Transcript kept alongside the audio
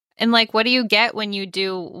And like, what do you get when you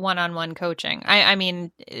do one-on-one coaching? I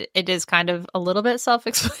mean, it is kind of a little bit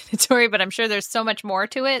self-explanatory, but I'm sure there's so much more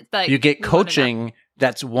to it that you get coaching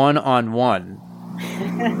that's one-on-one.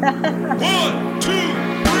 1, 2,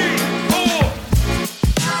 3, 4.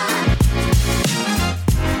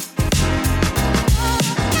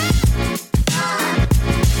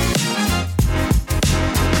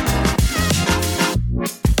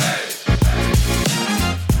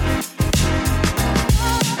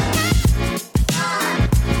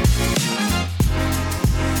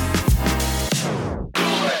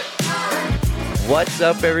 What's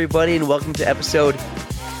up, everybody, and welcome to episode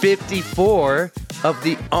 54 of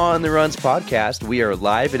the On the Runs podcast. We are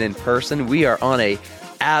live and in person. We are on a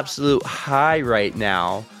absolute high right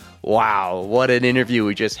now. Wow, what an interview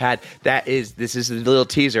we just had. This is a little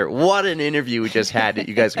teaser. What an interview we just had that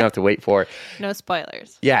you guys are going to have to wait for. No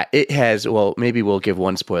spoilers. Yeah, it has, well, maybe we'll give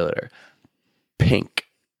one spoiler. Pink.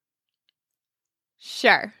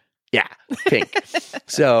 Sure. Yeah, Pink.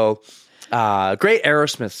 So... great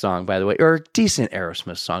Aerosmith song, by the way, or decent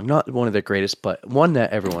Aerosmith song. Not one of the greatest, but one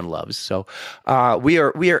that everyone loves. So we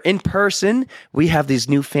are in person. We have these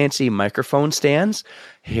new fancy microphone stands.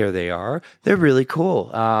 Here they are. They're really cool.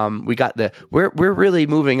 We're really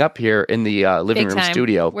moving up here in the living room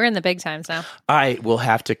studio. We're in the big times now. I will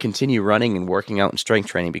have to continue running and working out and strength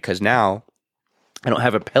training because now I don't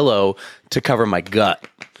have a pillow to cover my gut.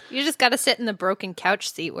 You just got to sit in the broken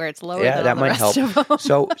couch seat where it's lower Yeah, than that all the might rest help. of them.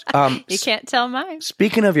 So you can't tell mine.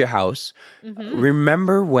 Speaking of your house,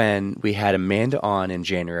 remember when we had Amanda on in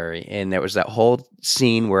January and there was that whole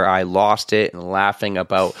scene where I lost it and laughing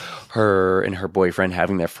about her and her boyfriend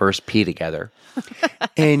having their first pee together?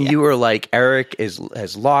 And you were like, Eric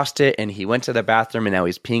has lost it and he went to the bathroom and now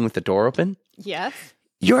he's peeing with the door open? Yes.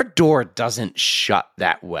 Your door doesn't shut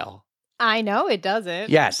that well. I know it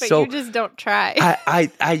doesn't. Yes, but so you just don't try.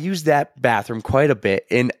 I use that bathroom quite a bit,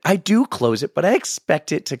 and I do close it, but I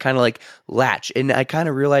expect it to kind of like latch. And I kind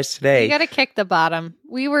of realized today, you got to kick the bottom.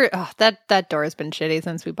 That door has been shitty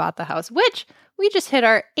since we bought the house, which we just hit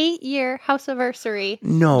our 8-year house anniversary.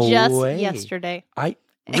 No just way. yesterday.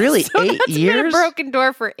 Really so 8 that's years? Been a broken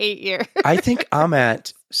door for 8 years. I think I'm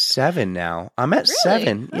at 7 now. I'm at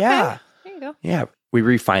 7. Okay. Yeah. There you go. Yeah. We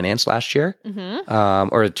refinanced last year,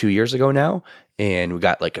 or 2 years ago now, and we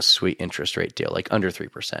got like a sweet interest rate deal, like under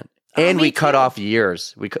 3%. And we cut off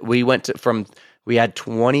years. We went we had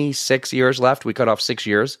 26 years left. We cut off 6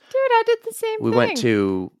 years. Dude, I did the same thing. We went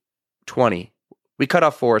to 20. We cut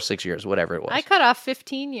off 4 or 6 years, whatever it was. I cut off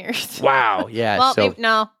 15 years. Wow. Yeah. Well, so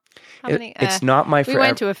no. How many? It's not my forever. We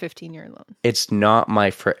went to a 15-year loan. It's not my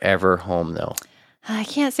forever home, though. I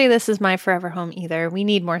can't say this is my forever home either. We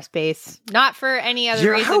need more space. Not for any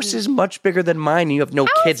other reason. Your house is much bigger than mine. And you have no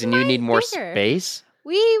kids and you need more space.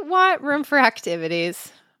 We want room for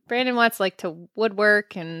activities. Brandon wants to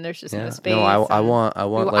woodwork and there's just no space. No, I want I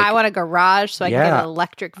want a garage so I can get an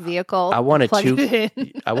electric vehicle. I want a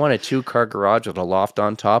 2-car garage with a loft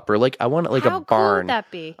on top, or I want a barn. How cool would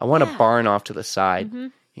that be? I want a barn off to the side. Mm-hmm.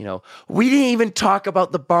 You know, we didn't even talk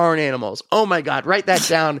about the barn animals. Oh my God, write that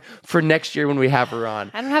down for next year when we have her on.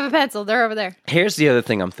 I don't have a pencil. They're over there. Here's the other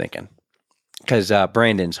thing I'm thinking. Because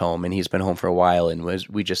Brandon's home and he's been home for a while and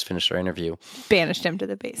we just finished our interview. Banished him to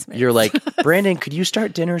the basement. You're like, Brandon, could you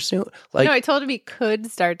start dinner soon? No, I told him he could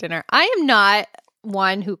start dinner. I am not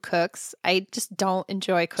one who cooks. I just don't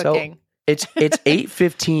enjoy cooking. So it's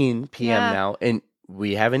 8:15 p.m. now and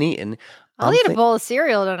we haven't eaten. I'll eat a bowl of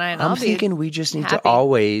cereal tonight. I'm thinking we just need to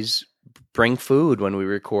always bring food when we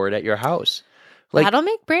record at your house. That'll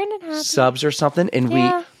make Brandon happy. Subs or something.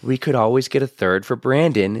 And we could always get a third for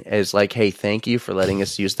Brandon as hey, thank you for letting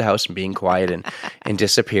us use the house and being quiet and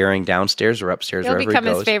disappearing downstairs or upstairs, wherever he goes. He'll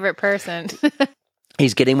become his favorite person.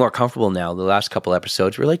 He's getting more comfortable now. The last couple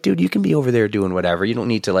episodes, we're like, dude, you can be over there doing whatever. You don't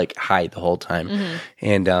need to hide the whole time. Mm-hmm.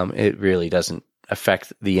 And it really doesn't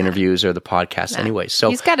affect the interviews or the podcast anyway. So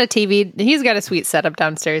he's got a TV. He's got a sweet setup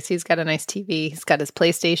downstairs. He's got a nice TV. He's got his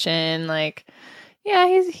PlayStation.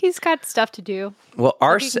 He's got stuff to do. Well,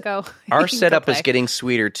 our setup is getting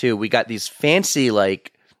sweeter too. We got these fancy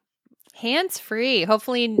hands free.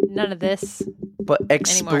 Hopefully none of this. But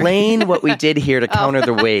explain what we did here to counter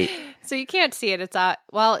the weight. So you can't see it. It's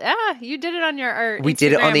you did it on your we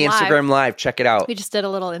did it on the Instagram Live. Check it out. We just did a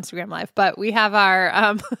little Instagram Live, but we have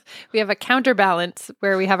our we have a counterbalance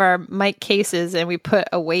where we have our mic cases and we put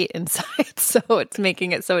a weight inside, so it's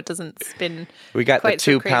making it so it doesn't spin. We got the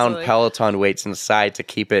 2-pound Peloton weights inside to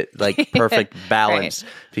keep it perfect balance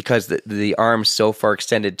because the arm's so far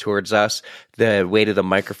extended towards us, the weight of the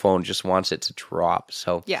microphone just wants it to drop.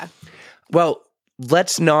 So yeah. Well,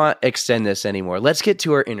 let's not extend this anymore. Let's get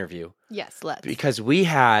to our interview. Yes, let's. Because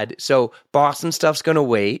so Boston stuff's going to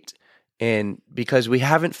wait. And because we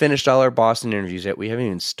haven't finished all our Boston interviews yet, we haven't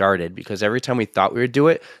even started because every time we thought we would do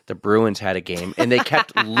it, the Bruins had a game and they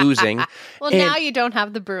kept losing. Well, and now you don't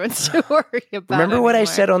have the Bruins to worry about. Remember what anymore.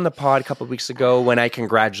 I said on the pod a couple of weeks ago when I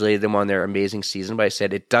congratulated them on their amazing season, but I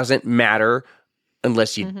said it doesn't matter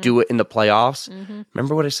unless you do it in the playoffs.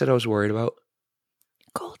 Remember what I said I was worried about?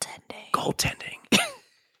 Goaltending.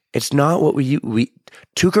 It's not what we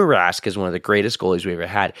Tuukka Rask is one of the greatest goalies we ever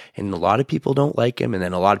had, and a lot of people don't like him, and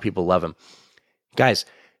then a lot of people love him. Guys,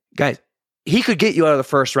 he could get you out of the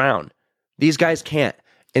first round. These guys can't,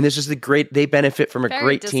 and this is they benefit from a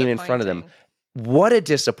great team in front of them. What a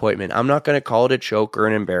disappointment. I'm not going to call it a choke or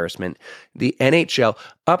an embarrassment. The NHL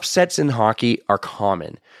upsets in hockey are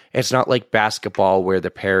common. It's not like basketball where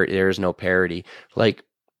there is no parity. Like,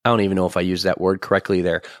 I don't even know if I used that word correctly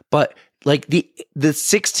there, but like the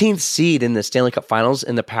 16th seed in the Stanley Cup Finals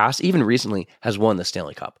in the past, even recently, has won the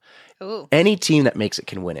Stanley Cup. Ooh. Any team that makes it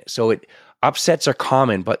can win it. So upsets are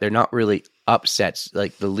common, but they're not really upsets.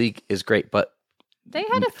 Like the league is great, but they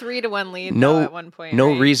had a 3-1 lead though, at one point. No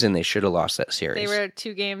right? reason they should have lost that series. They were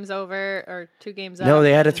 2 games over or 2 games up. No,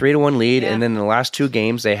 they had a 3-1 lead, and then in the last 2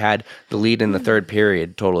 games they had the lead in the third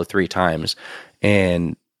period, total of 3 times,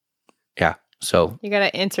 and yeah. So you got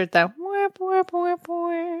to insert the whap, whap, whap,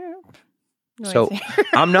 whap. So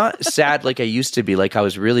I'm not sad like I used to be. Like I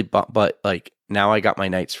was really, but like now I got my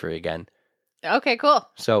nights free again. Okay, cool.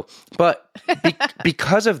 So, but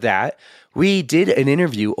because of that, we did an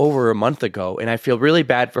interview over a month ago, and I feel really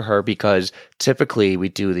bad for her because typically we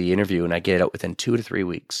do the interview and I get it out within 2 to 3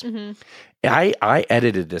 weeks. I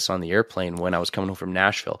edited this on the airplane when I was coming home from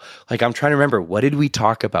Nashville. Like I'm trying to remember, what did we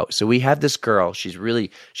talk about? So we had this girl. She's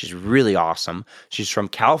really awesome. She's from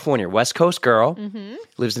California, West Coast girl,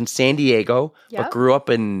 lives in San Diego, but grew up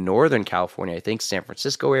in Northern California, I think San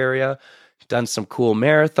Francisco area. Done some cool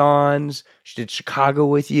marathons. She did Chicago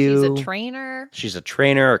with you. She's a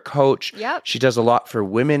trainer, a coach. Yep. She does a lot for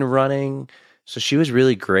women running. So she was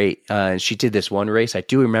really great. She did this one race. I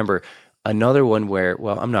do remember another one where,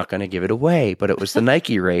 well, I'm not going to give it away, but it was the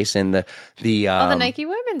Nike race and the Nike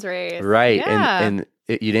women's race. Right. Yeah. And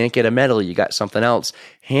you didn't get a medal. You got something else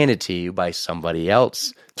handed to you by somebody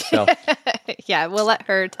else. So yeah, we'll let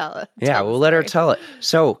her tell it. Yeah, we'll let her tell it.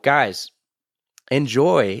 So guys,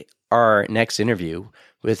 enjoy our next interview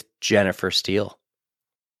with Jennifer Steele.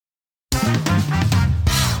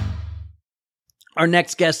 Our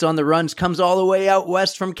next guest on The Runs comes all the way out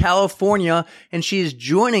west from California, and she is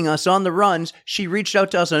joining us on The Runs. She reached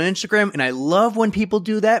out to us on Instagram, and I love when people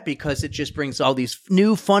do that because it just brings all these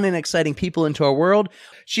new, fun, and exciting people into our world.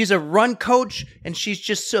 She's a run coach, and she's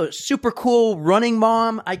just so super cool running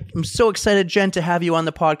mom. I'm so excited, Jen, to have you on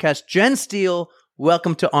the podcast. Jen Steele,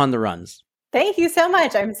 welcome to On The Runs. Thank you so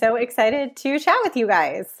much. I'm so excited to chat with you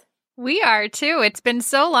guys. We are too. It's been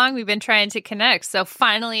so long we've been trying to connect. So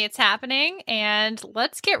finally it's happening, and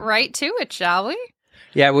let's get right to it, shall we?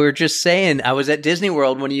 Yeah, we were just saying, I was at Disney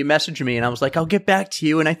World when you messaged me and I was like, I'll get back to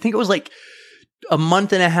you. And I think it was like a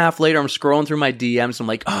month and a half later, I'm scrolling through my DMs. I'm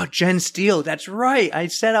like, oh, Jen Steele, that's right. I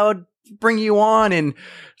said I would bring you on, and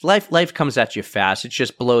life comes at you fast. It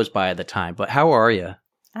just blows by the time. But how are you?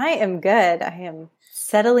 I am good. I am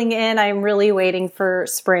settling in. I'm really waiting for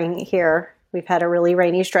spring here. We've had a really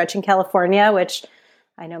rainy stretch in California, which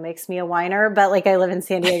I know makes me a whiner, but like I live in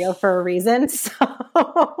San Diego for a reason. So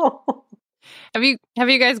have you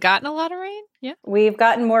guys gotten a lot of rain? Yeah. We've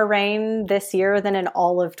gotten more rain this year than in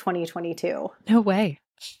all of 2022. No way.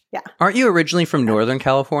 Yeah. Aren't you originally from Northern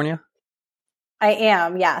California? I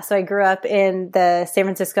am, yeah. So I grew up in the San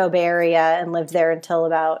Francisco Bay Area and lived there until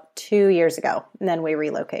about 2 years ago. And then we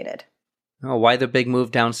relocated. Oh, why the big move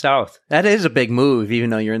down south? That is a big move, even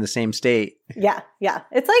though you're in the same state. Yeah.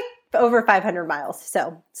 It's like over 500 miles.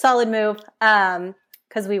 So solid move.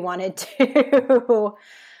 Because we wanted to.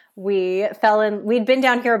 We'd been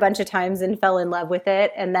down here a bunch of times and fell in love with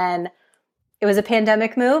it. And then it was a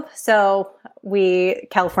pandemic move. So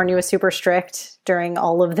California was super strict during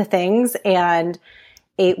all of the things. And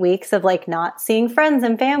 8 weeks of like not seeing friends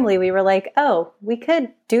and family, we were like, oh, we could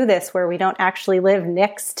do this where we don't actually live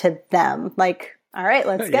next to them. Like, all right,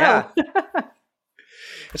 let's go. Yeah.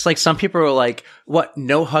 It's like some people are like, what,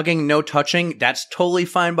 no hugging, no touching? That's totally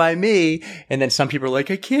fine by me. And then some people are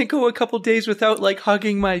like, I can't go a couple days without like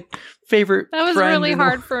hugging my favorite friend. That was really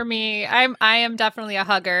hard for me. I am definitely a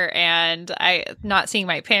hugger, and not seeing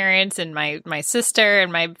my parents and my sister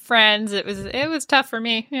and my friends, it was tough for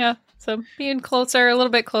me. Yeah. So being a little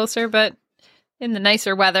bit closer, but in the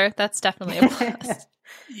nicer weather, that's definitely a plus.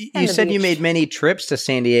 You said you made many trips to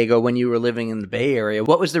San Diego when you were living in the Bay Area.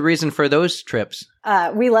 What was the reason for those trips?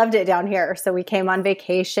 We loved it down here. So we came on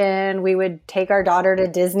vacation. We would take our daughter to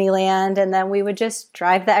Disneyland, and then we would just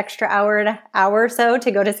drive the extra hour or so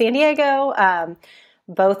to go to San Diego.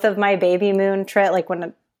 Both of my baby moon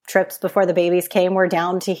trips before the babies came were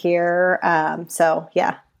down to here. So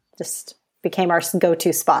yeah, just became our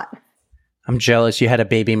go-to spot. I'm jealous you had a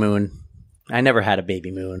baby moon. I never had a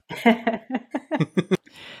baby moon.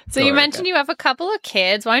 So you mentioned you have a couple of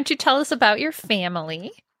kids. Why don't you tell us about your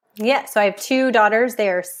family? Yeah, so I have 2 daughters. They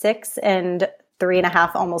are 6 and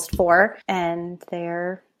 3.5, almost 4, and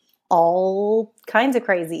they're all kinds of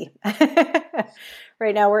crazy.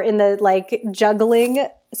 Right now we're in the juggling.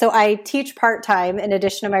 So I teach part-time in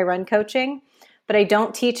addition to my run coaching, but I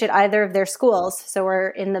don't teach at either of their schools. So we're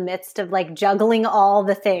in the midst of juggling all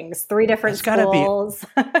the things, 3 different schools.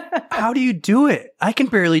 How do you do it? I can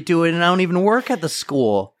barely do it, and I don't even work at the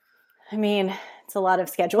school. I mean, it's a lot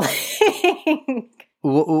of scheduling.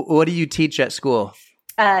 What do you teach at school?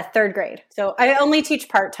 3rd grade. So I only teach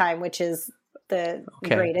part-time, which is the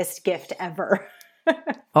greatest gift ever.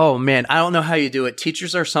 Oh man, I don't know how you do it.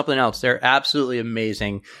 Teachers are something else. They're absolutely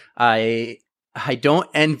amazing. I don't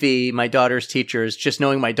envy my daughter's teachers, just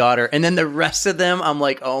knowing my daughter. And then the rest of them, I'm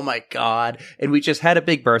like, oh my God. And we just had a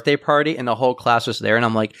big birthday party and the whole class was there. And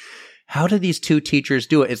I'm like, how do these 2 teachers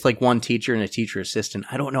do it? It's like 1 teacher and a teacher assistant.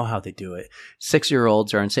 I don't know how they do it.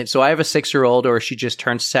 6-year-olds are insane. So I have a 6-year-old, or she just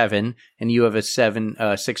turned 7, and you have a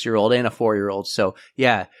 6-year-old and a 4-year-old. So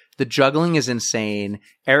yeah, the juggling is insane.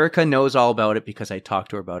 Erica knows all about it because I talk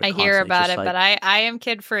to her about it. I hear about it, but I am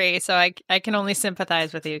kid free, so I can only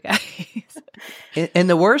sympathize with you guys. And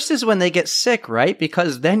the worst is when they get sick, right?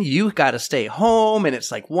 Because then you got to stay home, and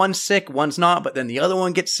it's like one's sick, one's not, but then the other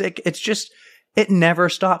one gets sick. It's just, it never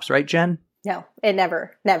stops, right, Jen? No, it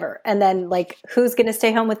never. And then who's going to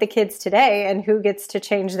stay home with the kids today, and who gets to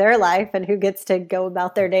change their life, and who gets to go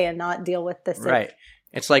about their day and not deal with the sick. Right.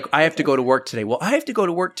 It's like, I have to go to work today. Well, I have to go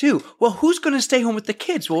to work too. Well, who's going to stay home with the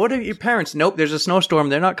kids? Well, what are your parents? Nope, there's a snowstorm.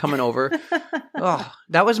 They're not coming over. Oh,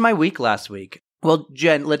 that was my week last week. Well,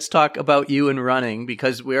 Jen, let's talk about you and running,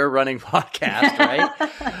 because we're a running podcast,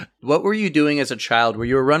 right? What were you doing as a child? Were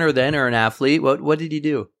you a runner then, or an athlete? What did you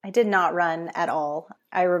do? I did not run at all.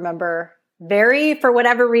 I remember for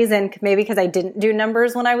whatever reason, maybe because I didn't do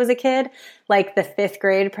numbers when I was a kid, the 5th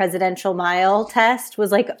grade presidential mile test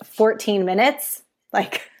was 14 minutes. You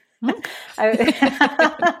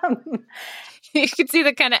can see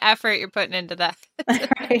the kind of effort you're putting into that.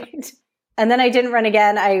 Right. And then I didn't run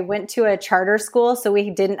again. I went to a charter school, so we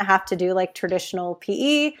didn't have to do traditional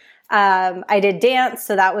PE. I did dance,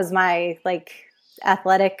 so that was my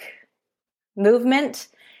athletic movement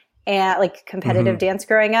and competitive dance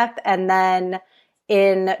growing up. And then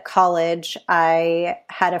in college, I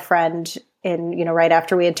had a friend right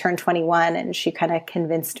after we had turned 21, and she kind of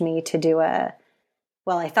convinced me to do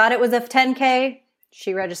I thought it was a 10K.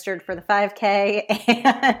 She registered for the 5K,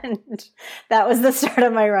 and that was the start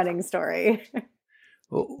of my running story.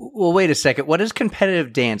 Well, wait a second. What is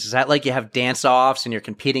competitive dance? Is that you have dance offs and you're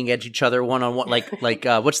competing against each other one-on-one?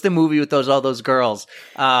 What's the movie with all those girls?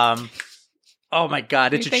 Oh my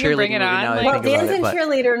God, it's a cheerleading movie now. Well, dance and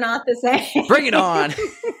cheerleader not the same. Bring it on.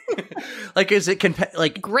 Is it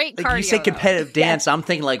great cardio? You say competitive dance, I'm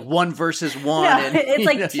thinking 1 versus 1. No, and,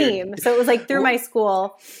 it's team. So it was through my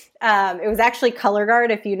school. It was actually color guard,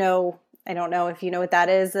 if you know. I don't know if you know what that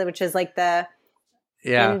is, which is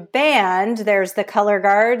in band, there's the color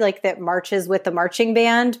guard, that marches with the marching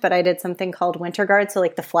band, but I did something called winter guard, so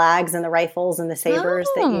the flags and the rifles and the sabers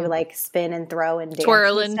that you spin and throw and dance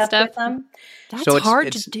twirl and stuff with them. That's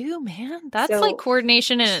hard to do, man. That's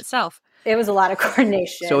coordination in itself. It was a lot of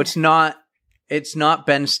coordination. So it's not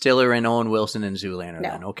Ben Stiller and Owen Wilson and Zoolander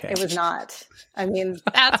then. Okay. It was not. I mean,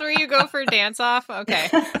 that's where you go for dance off. Okay.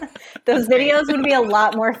 Those videos would be a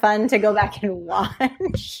lot more fun to go back and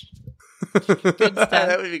watch. Good stuff.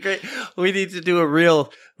 That would be great. We need to do a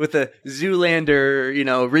reel with a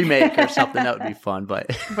Zoolander, remake or something. That would be fun.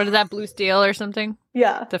 But what is that, Blue Steel or something?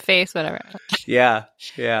 Yeah. The face, whatever. Yeah.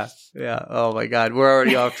 Oh my God, we're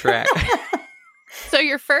already off track. So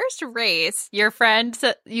your first race, your friend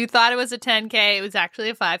said you thought it was a 10K. It was actually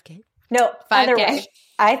a 5K. No, 5K. Other way.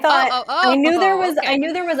 I thought I knew there was. Okay. I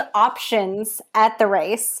knew there was options at the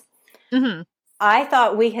race. Mm-hmm. I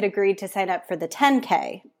thought we had agreed to sign up for the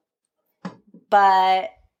 10K, but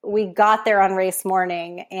we got there on race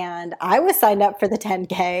morning, and I was signed up for the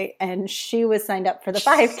 10K, and she was signed up for the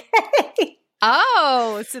 5K.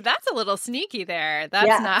 Oh, so that's a little sneaky there. That's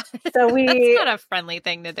Yeah. not So that's not a friendly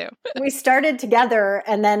thing to do. we started together,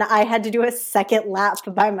 and then I had to do a second lap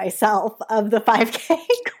by myself of the 5K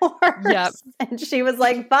course. Yep. And she was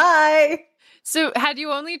like, bye. So had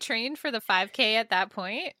you only trained for the 5K at that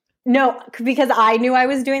point? No, because I knew I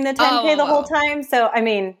was doing the 10K the whole Oh. time. So, I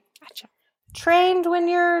mean, Gotcha. trained when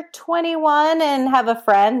you're 21 and have a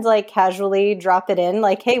friend like casually drop it in,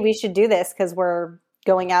 like, hey, we should do this because we're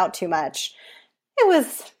going out too much. It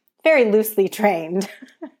was very loosely trained.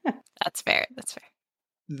 That's fair. That's fair.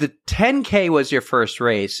 The 10K was your first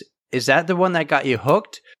race. Is that the one that got you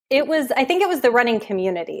hooked? I think it was the running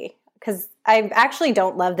community, because I actually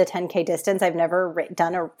don't love the 10K distance. I've never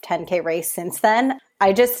done a 10K race since then.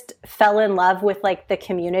 I just fell in love with like the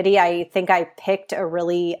community. I think I picked a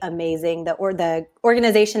really amazing, the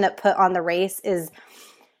organization that put on the race is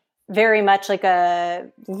very much like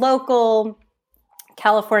a local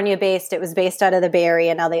California based. It was based out of the Bay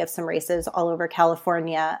Area. Now they have some races all over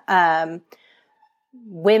California.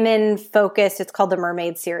 Women focused. It's called the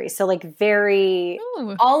Mermaid Series. So like very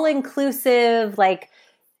Ooh. all inclusive, like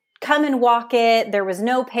come and walk it. There was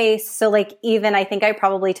no pace. So like even I think I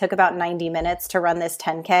probably took about 90 minutes to run this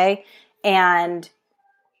 10K, and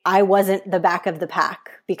I wasn't the back of the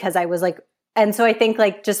pack because I was like, and so I think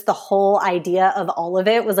like just the whole idea of all of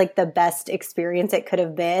it was like the best experience it could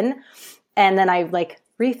have been. And then I like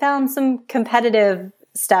refound some competitive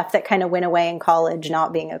stuff that kind of went away in college,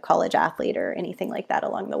 not being a college athlete or anything like that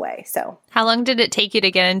along the way. So How long did it take you to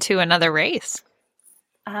get into another race?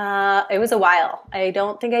 it was a while. I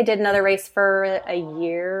don't think I did another race for a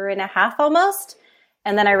year and a half almost.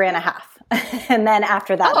 And then I ran a half. And then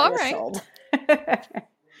after that, I all was right. sold.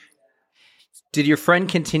 Did your friend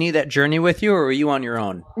continue that journey with you, or were you on your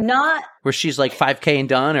own? Not, Where she's like 5K and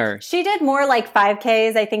done, or? she did more like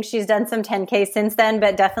 5Ks. I think she's done some 10Ks since then,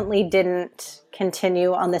 but definitely didn't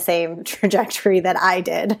continue on the same trajectory that I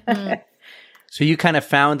did. So you kind of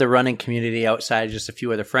found the running community outside of just a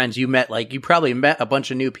few other friends. You probably met a bunch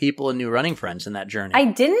of new people and new running friends in that journey. I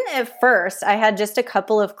didn't at first. I had just a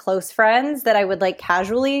couple of close friends that I would like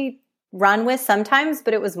casually run with sometimes,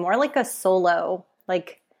 but it was more like a solo,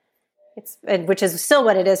 like which is still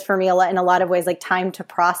what it is for me in a lot of ways, like time to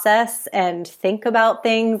process and think about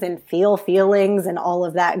things and feel feelings and all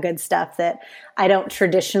of that good stuff that I don't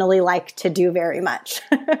traditionally like to do very much.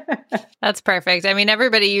 That's perfect. I mean,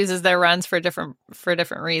 everybody uses their runs for different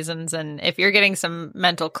reasons, and if you're getting some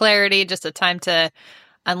mental clarity, just a time to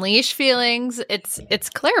unleash feelings, it's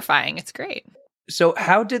clarifying. It's great. So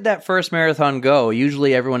how did that first marathon go?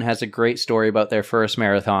 Usually everyone has a great story about their first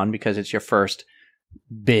marathon because it's your first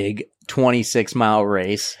big 26-mile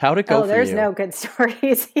race. How'd it go for you? There's no good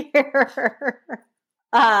stories here.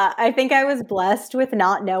 I think I was blessed with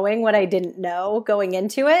not knowing what I didn't know going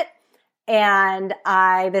into it. And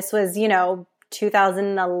this was,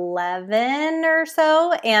 2011 or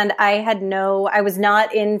so. And I was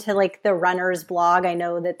not into like the runner's blog. I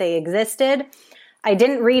know that they existed. I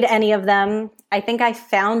didn't read any of them. I think I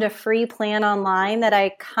found a free plan online that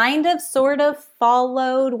I kind of sort of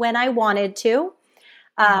followed when I wanted to.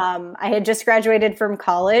 I had just graduated from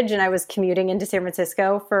college and I was commuting into San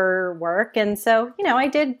Francisco for work. And so, I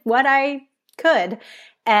did what I could,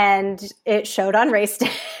 and it showed on race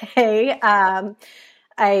day. I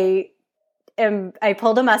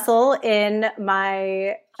pulled a muscle in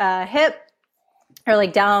my hip, or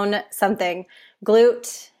like down something,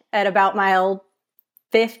 glute at about mile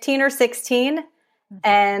 15 or 16.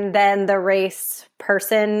 And then the race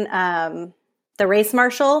person, the race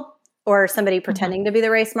marshal, or somebody pretending to be the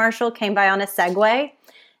race marshal, came by on a Segway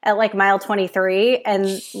at like mile 23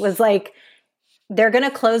 and was like, they're going to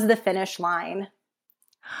close the finish line.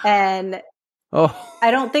 And I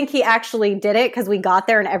don't think he actually did it, because we got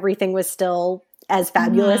there and everything was still as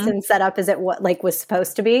fabulous and set up as it was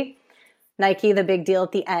supposed to be. Nike, the big deal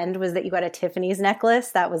at the end was that you got a Tiffany's necklace.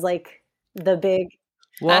 That was like the big...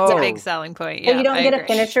 Whoa. That's a big selling point. Yeah, well, you don't get a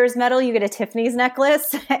finisher's medal, you get a Tiffany's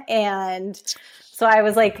necklace. And so I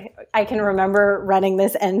was like, I can remember running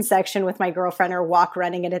this end section with my girlfriend, or walk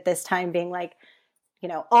running it at this time, being like,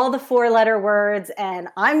 all the 4-letter words, and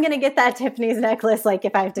I'm going to get that Tiffany's necklace. Like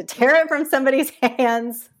if I have to tear it from somebody's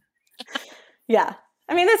hands. Yeah.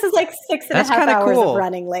 I mean, this is like 6.5 hours of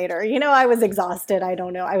running later. I was exhausted. I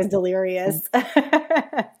don't know. I was delirious.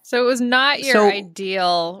 So it was not your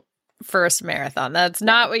ideal first marathon. That's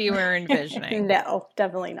not what you were envisioning. No,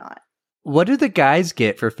 definitely not. What do the guys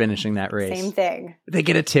get for finishing that race? Same thing. They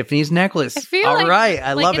get a Tiffany's necklace. I feel All right.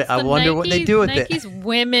 I like love it. I wonder what they do with Nike's it.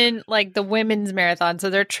 women, like the women's marathon.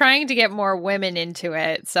 So they're trying to get more women into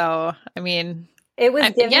it. So, I mean, it was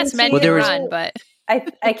given yes, to men you, can run, but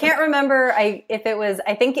I can't remember if it was,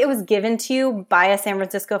 I think it was given to you by a San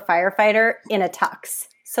Francisco firefighter in a tux.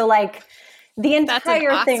 So like the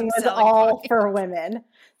entire awesome thing was selling all point. for women.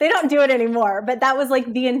 They don't do it anymore, but that was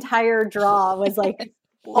like the entire draw was like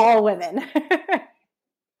all women.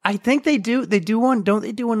 I think they do. They do one. Don't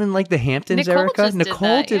they do one in like the Hamptons, Nicole Erica? just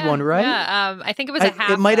Nicole did did one, right? Yeah. I think it was a half.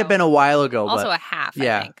 It might have been a while ago. Also but a half,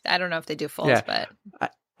 yeah. I think. I don't know if they do fulls, Yeah. but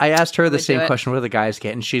I asked her the would same do it. question, what do the guys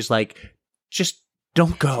get? And she's like, just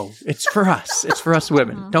don't go. It's for us. It's for us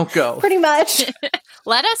women. Don't go. Pretty much.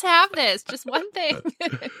 let us have this. Just one thing.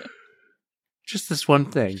 Just this one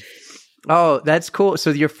thing. Oh, that's cool. So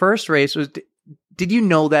your first race was, did you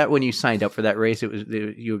know that when you signed up for that race,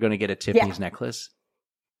 you were going to get a Tiffany's necklace?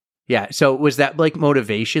 Yeah. So was that like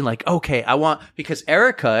motivation? Like, okay, I want, because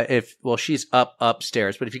Erica, she's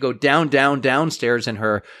upstairs, but if you go downstairs in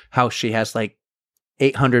her house, she has like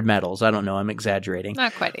 800 medals. I don't know. I'm exaggerating.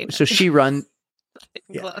 Not quite 800. So she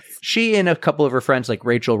Close. she and a couple of her friends, like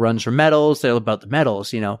Rachel, runs for medals. They're about the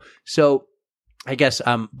medals, So I guess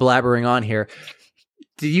I'm blabbering on here.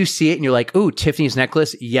 Did you see it and you're like, ooh, Tiffany's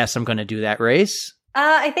necklace? Yes, I'm going to do that race.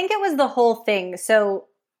 I think it was the whole thing. So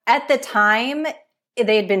at the time,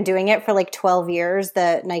 they had been doing it for like 12 years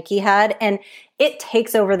that Nike had, and it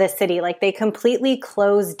takes over the city. Like they completely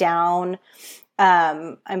closed down.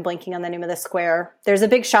 I'm blanking on the name of the square. There's a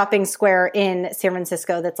big shopping square in San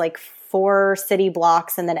Francisco that's like 4 city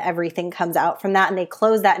blocks, and then everything comes out from that. And they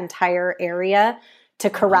close that entire area to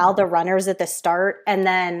corral the runners at the start. And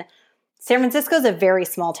then San Francisco is a very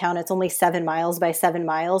small town. It's only 7 miles by 7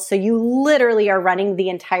 miles. So you literally are running the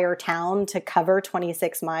entire town to cover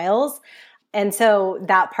 26 miles. And so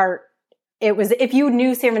that part, it was, if you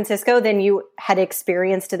knew San Francisco, then you had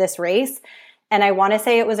experienced this race. And I want to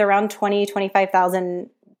say it was around 25,000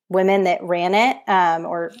 women that ran it,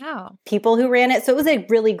 or people who ran it. So it was a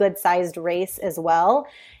really good sized race as well.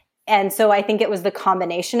 And so I think it was the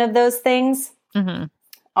combination of those things. Mm-hmm.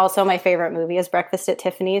 Also, my favorite movie is Breakfast at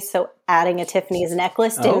Tiffany's. So adding a Tiffany's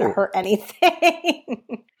necklace didn't hurt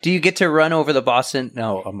anything. Do you get to run over the Boston?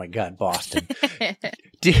 No. Oh my God, Boston.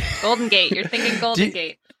 Golden Gate. You're thinking Golden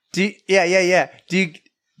Gate. Yeah.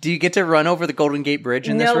 Do you get to run over the Golden Gate Bridge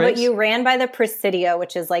in this race? No, but you ran by the Presidio,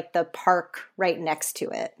 which is like the park right next to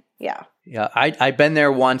it. Yeah. Yeah. I've been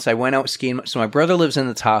there once. I went out skiing. So my brother lives in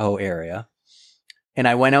the Tahoe area. And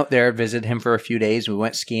I went out there, visited him for a few days. We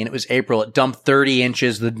went skiing. It was April. It dumped 30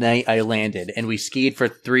 inches the night I landed. And we skied for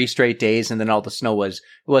 3 straight days. And then all the snow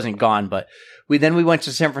wasn't gone. But we went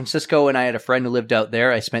to San Francisco, and I had a friend who lived out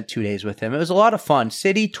there. I spent 2 days with him. It was a lot of fun.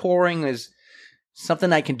 City touring is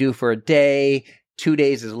something I can do for a day. 2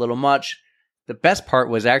 days is a little much. The best part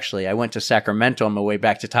was actually I went to Sacramento on my way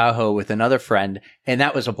back to Tahoe with another friend. And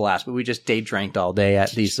that was a blast. But we just day dranked all day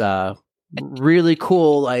at these really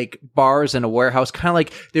cool like bars in a warehouse, kind of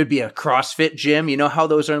like there'd be a CrossFit gym, you know how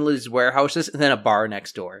those are in these warehouses, and then a bar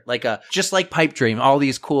next door, just like Pipe Dream, all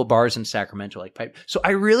these cool bars in Sacramento like Pipe. So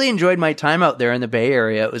I really enjoyed my time out there in the Bay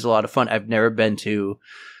Area. It was a lot of fun. I've never been to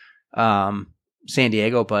San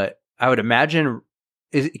Diego, but I would imagine,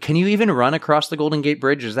 can you even run across the Golden Gate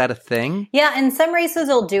Bridge? Is that a thing? Yeah, and some races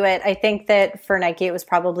will do it. I think that for Nike it was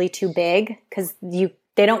probably too big because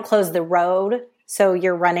they don't close the road. So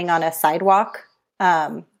you're running on a sidewalk,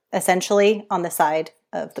 essentially, on the side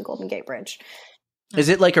of the Golden Gate Bridge. Is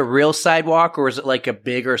it like a real sidewalk, or is it like a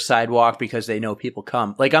bigger sidewalk because they know people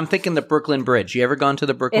come? Like I'm thinking the Brooklyn Bridge. You ever gone to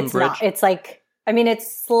the Brooklyn Bridge? Not. It's like, I mean,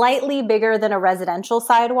 it's slightly bigger than a residential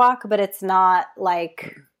sidewalk, but it's not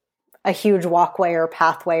like a huge walkway or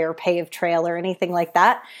pathway or paved trail or anything like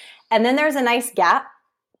that. And then there's a nice gap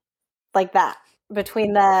like that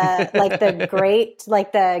between the gate,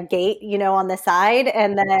 on the side,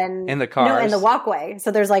 and then in the cars. No, in the walkway.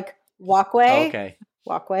 So there's like walkway,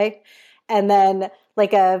 and then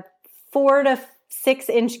like a 4 to 6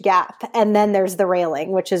 inch gap, and then there's the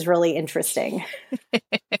railing, which is really interesting.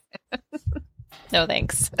 No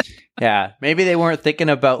thanks. Yeah, maybe they weren't thinking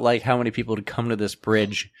about like how many people would come to this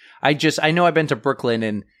bridge. I know I've been to Brooklyn,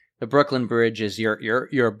 and the Brooklyn Bridge is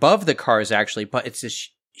you're above the cars actually, but it's this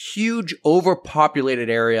huge overpopulated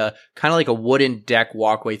area, kind of like a wooden deck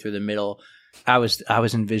walkway through the middle. I was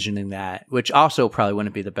envisioning that, which also probably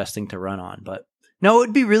wouldn't be the best thing to run on, but no, it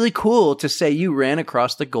would be really cool to say you ran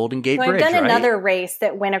across the Golden Gate Bridge. I've done right? another race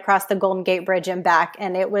that went across the Golden Gate Bridge and back,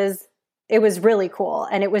 and it was really cool,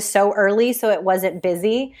 and it was so early, so it wasn't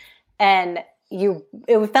busy, and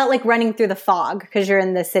it felt like running through the fog because you're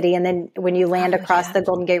in the city, and then when you land across the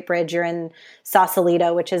Golden Gate Bridge, you're in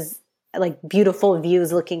Sausalito, which is like beautiful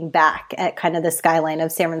views looking back at kind of the skyline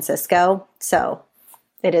of San Francisco. So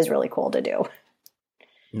it is really cool to do.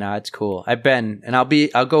 No, it's cool. I've been, and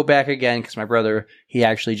I'll go back again because my brother, he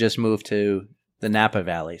actually just moved to the Napa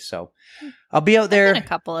Valley. So I'll be out there. I've been a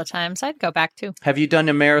couple of times. I'd go back too. Have you done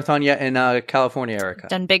a marathon yet in California, Erica?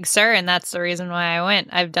 Done Big Sur, and that's the reason why I went.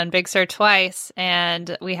 I've done Big Sur twice,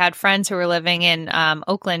 and we had friends who were living in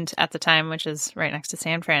Oakland at the time, which is right next to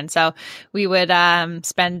San Fran. So we would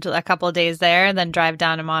spend a couple of days there, and then drive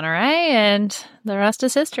down to Monterey, and the rest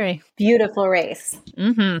is history. Beautiful race.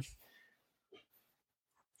 Mm-hmm.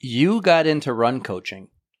 You got into run coaching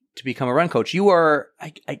to become a run coach. You are,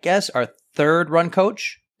 I guess, our third run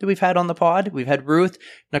coach that we've had on the pod. We've had Ruth,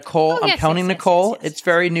 Nicole. Oh, I'm counting Nicole. Yes. It's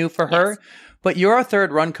very new for her. Yes. But you're our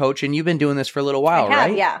third run coach, and you've been doing this for a little while, I have,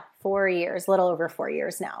 right? yeah, 4 years, a little over 4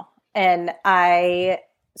 years now. And I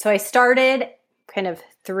started kind of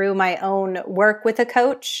through my own work with a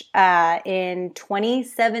coach in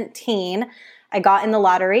 2017. I got in the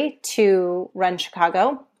lottery to run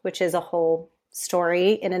Chicago, which is a whole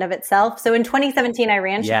story in and of itself. So in 2017, I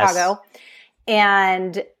ran Chicago,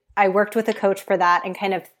 and I worked with a coach for that. And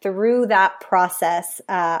kind of through that process,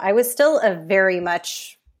 I was still a very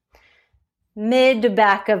much mid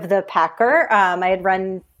back of the packer. I had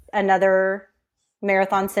run another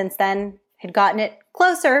marathon since then, had gotten it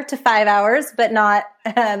closer to 5 hours, but not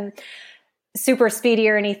super speedy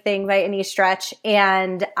or anything by any stretch.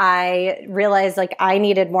 And I realized like I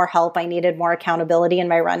needed more help. I needed more accountability in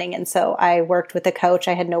my running. And so I worked with a coach.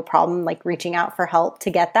 I had no problem like reaching out for help to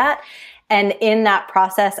get that. And in that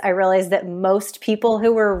process, I realized that most people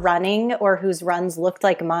who were running or whose runs looked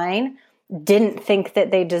like mine didn't think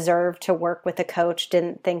that they deserved to work with a coach,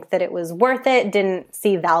 didn't think that it was worth it, didn't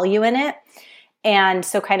see value in it. And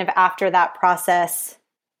so kind of after that process,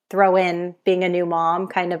 throw in being a new mom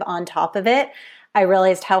kind of on top of it, I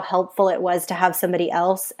realized how helpful it was to have somebody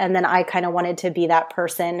else. And then I kind of wanted to be that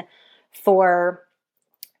person for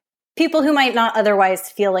people who might not otherwise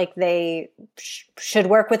feel like they should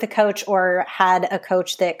work with a coach or had a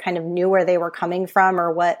coach that kind of knew where they were coming from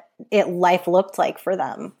or what life looked like for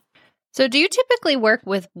them. So do you typically work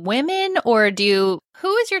with women, or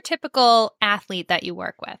who is your typical athlete that you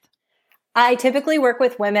work with? I typically work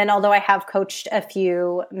with women, although I have coached a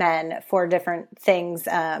few men for different things,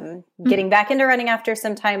 getting back into running after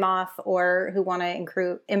some time off or who want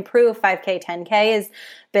to improve 5K, 10K has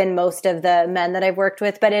been most of the men that I've worked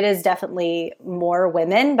with, but it is definitely more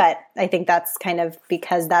women. But I think that's kind of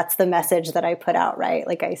because that's the message that I put out, right?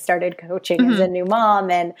 Like I started coaching as a new mom,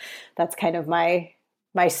 and that's kind of my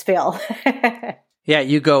spiel. Yeah,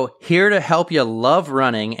 you go here to help you love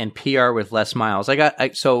running and PR with less miles.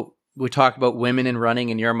 So we talked about women in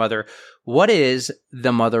running and your mother. What is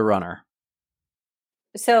the Mother Runner?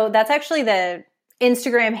 So that's actually the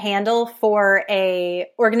Instagram handle for a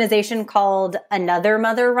organization called Another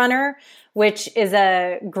Mother Runner, which is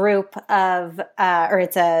a group of, or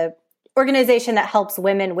it's a organization that helps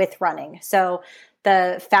women with running. So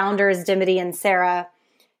the founders, Dimity and Sarah,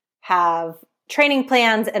 have training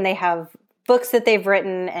plans, and they have books that they've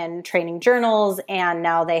written and training journals. And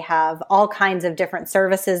now they have all kinds of different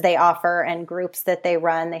services they offer and groups that they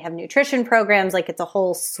run. They have nutrition programs. Like it's a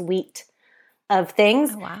whole suite of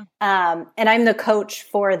things. Oh, wow. And I'm the coach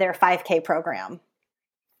for their 5K program.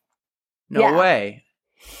 No way.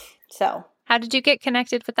 So How did you get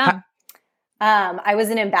connected with them? I was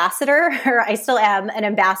an ambassador, or I still am an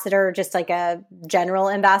ambassador, just like a general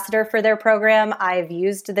ambassador for their program. I've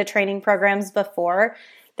used the training programs before.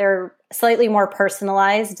 They're slightly more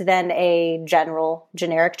personalized than a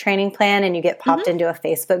generic training plan. And you get popped into a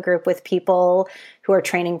Facebook group with people who are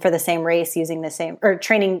training for the same race,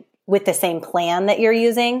 training with the same plan that you're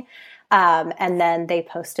using. And then they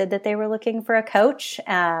posted that they were looking for a coach.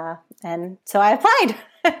 And so I applied.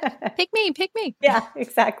 Pick me. Yeah,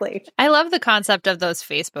 exactly. I love the concept of those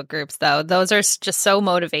Facebook groups, though. Those are just so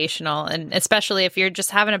motivational. And especially if you're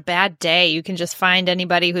just having a bad day, you can just find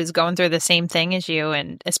anybody who's going through the same thing as you.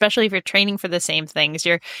 And especially if you're training for the same things,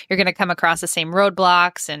 you're going to come across the same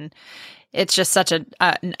roadblocks. And it's just such an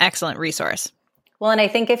excellent resource. Well, and I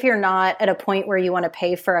think if you're not at a point where you want to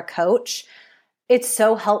pay for a coach, it's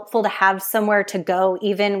so helpful to have somewhere to go,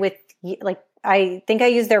 even with, like, I think I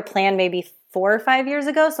used their plan maybe 4 or 5 years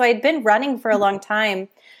ago. So I'd been running for a long time,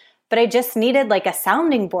 but I just needed like a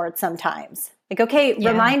sounding board sometimes. Like, okay,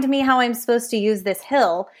 remind me how I'm supposed to use this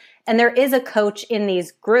hill. And there is a coach in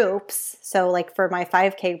these groups. So like for my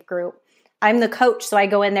 5K group, I'm the coach. So I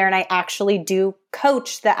go in there and I actually do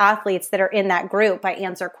coach the athletes that are in that group. I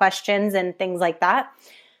answer questions and things like that.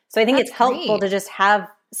 So I think it's helpful to just have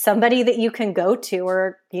somebody that you can go to,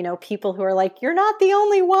 or, people who are like, you're not the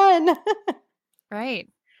only one. Right.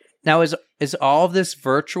 Now, is is all of this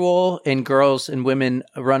virtual and girls and women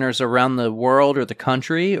runners around the world or the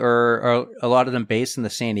country, or are a lot of them based in the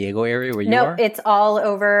San Diego area where you are? No, it's all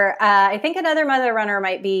over. I think another mother runner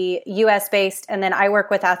might be US based, and then I work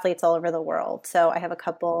with athletes all over the world. So I have a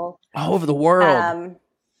couple. All over the world.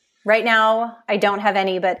 Right now, I don't have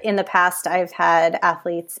any, but in the past, I've had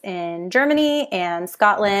athletes in Germany and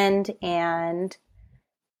Scotland and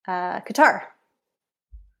Qatar.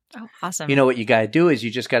 Oh, awesome. You know what you got to do is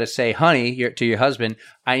you just got to say, honey, to your husband,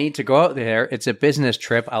 I need to go out there. It's a business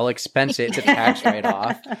trip. I'll expense it. It's a tax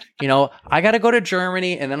write-off. I got to go to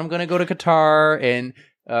Germany, and then I'm going to go to Qatar. And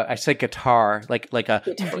I said Qatar, like a.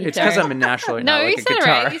 It's because I'm in Nashville right now. No, like you said Qatar.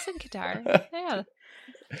 it right. You said Qatar. Yeah.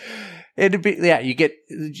 It'd be, you get,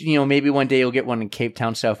 maybe one day you'll get one in Cape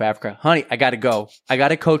Town, South Africa. Honey, I got to go. I got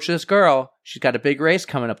to coach this girl. She's got a big race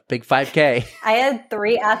coming up, big 5K. I had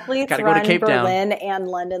 3 athletes Gotta run go to Cape Berlin Town. and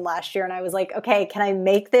London last year, and I was like, okay, can I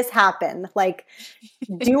make this happen? Like,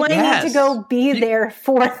 do I Yes. need to go be there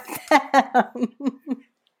for them?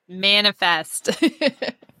 Manifest.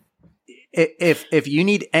 If you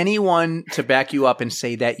need anyone to back you up and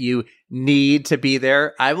say that you need to be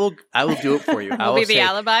there, I will do it for you. I will be the say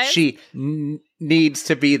alibi? she needs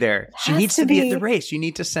to be there. She Has needs to to be be. at the race. You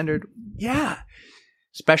need to send her. Yeah.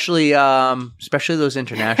 Especially those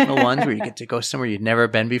international ones where you get to go somewhere you've never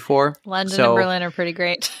been before. London So, and Berlin are pretty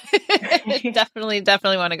great. definitely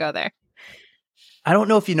want to go there. I don't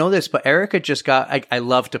know if you know this, but Erica just got. I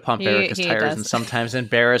love to pump Erica's he tires does. and sometimes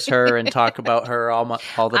embarrass her and talk about her all the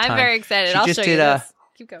time. I'm very excited. She I'll just show did you this.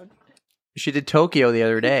 Keep going. She did Tokyo the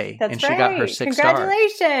other day, That's and she right. got her 6 star.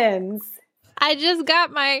 Congratulations. I just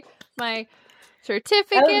got my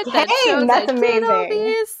certificate Okay, that shows that's I did all amazing.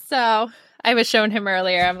 these. So I was showing him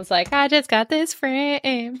earlier. I was like, I just got this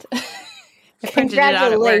framed. I printed it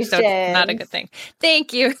out at work, so it's not a good thing.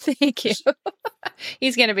 Thank you.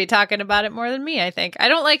 He's going to be talking about it more than me, I think. I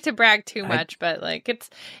don't like to brag too much, but like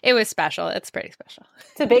it was special. It's pretty special.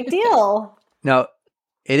 It's a big deal. No,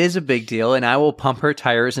 it is a big deal, and I will pump her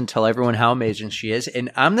tires and tell everyone how amazing she is.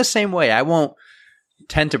 And I'm the same way. I won't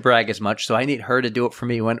tend to brag as much, so I need her to do it for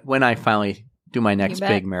me when I finally do my next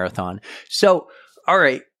big marathon. So, all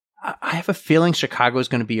right, I have a feeling Chicago is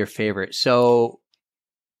going to be your favorite. So,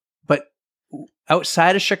 but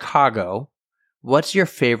outside of Chicago, what's your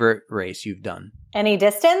favorite race you've done? Any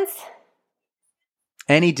distance?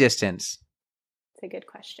 Any distance. It's a good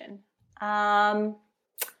question.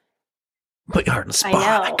 Put her on the spot.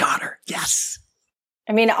 I got her. Yes.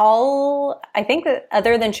 I mean, I think that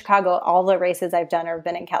other than Chicago, all the races I've done have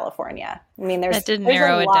been in California. I mean, that didn't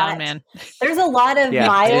narrow it down, man. There's a lot of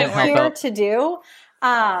miles here to do.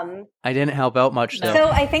 I didn't help out much, though. So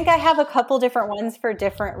I think I have a couple different ones for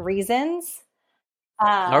different reasons.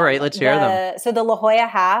 All right, let's hear them. So the La Jolla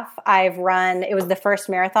Half, I've run. It was the first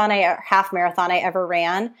half marathon I ever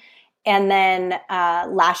ran. And then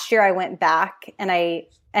last year I went back and I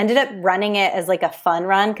ended up running it as like a fun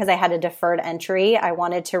run because I had a deferred entry. I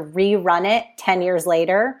wanted to rerun it 10 years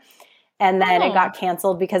later. And then it got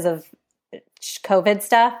canceled because of COVID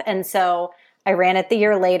stuff. And so I ran it the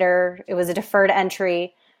year later. It was a deferred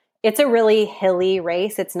entry. It's a really hilly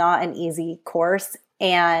race. It's not an easy course,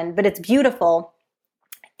 but it's beautiful.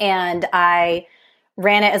 And I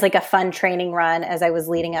ran it as like a fun training run as I was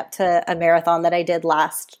leading up to a marathon that I did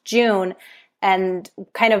last June. And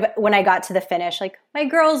kind of when I got to the finish, like my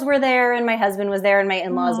girls were there and my husband was there and my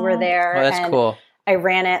in-laws were there. Oh, that's cool. I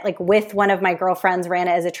ran it like with one of my girlfriends, ran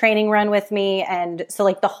it as a training run with me. And so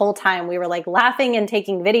like the whole time we were like laughing and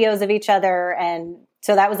taking videos of each other. And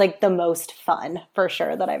so that was like the most fun for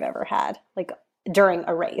sure that I've ever had, like during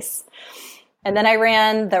a race. And then I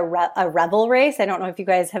ran a Revel race. I don't know if you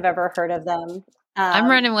guys have ever heard of them. I'm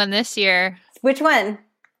running one this year. Which one?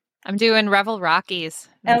 I'm doing Revel Rockies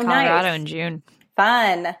in Colorado in June.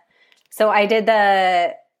 Fun. So I did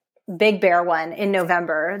the Big Bear one in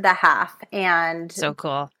November, the half. And so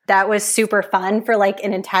cool. That was super fun for like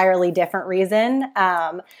an entirely different reason.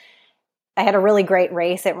 I had a really great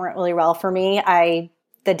race. It went really well for me.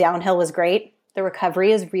 The downhill was great. The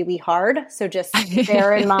recovery is really hard. So just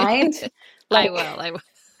bear in mind. I will.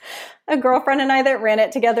 A girlfriend and I that ran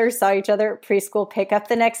it together saw each other at preschool pickup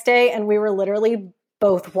the next day, and we were literally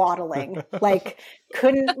both waddling, like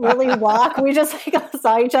couldn't really walk. We just like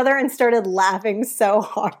saw each other and started laughing so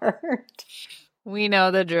hard. We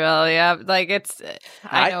know the drill. Yeah. Like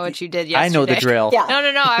I know what you did yesterday. I know the drill. Yeah.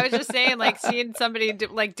 No. I was just saying, like seeing somebody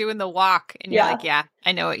doing the walk and you're like, yeah,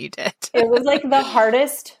 I know what you did. It was like the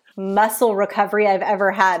hardest muscle recovery I've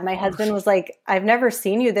ever had. My husband was like, I've never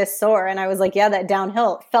seen you this sore. And I was like, yeah, that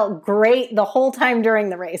downhill felt great the whole time during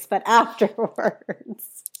the race, but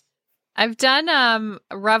afterwards. I've done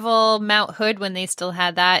Revel Mount Hood when they still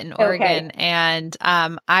had that in Oregon, and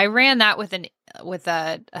I ran that with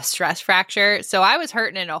a stress fracture, so I was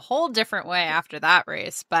hurting in a whole different way after that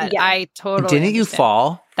race. But I totally didn't you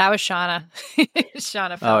fall? That was Shauna.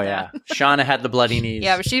 Shauna fell down. Shauna had the bloody knees.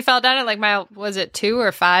 Yeah, but she fell down at like was it 2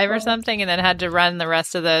 or 5 or something, and then had to run the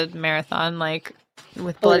rest of the marathon like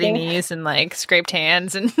with bloody knees and like scraped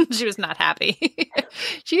hands, and she was not happy.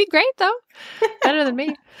 She did great though, better than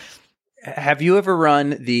me. Have you ever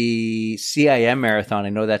run the CIM marathon? I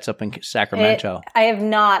know that's up in Sacramento. I have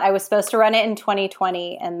not. I was supposed to run it in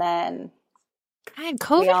 2020, and then God,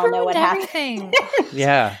 COVID we all know what everything.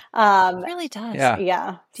 Yeah, it really does.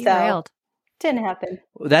 Yeah, derailed. So, didn't happen.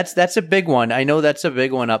 That's a big one. I know that's a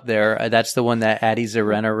big one up there. That's the one that Addie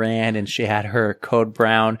Zarena ran, and she had her Code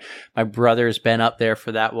Brown. My brother's been up there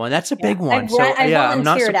for that one. That's a big one. I'm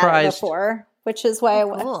not surprised. At it before, which is why I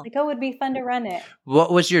was like, it would be fun to run it.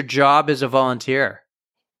 What was your job as a volunteer?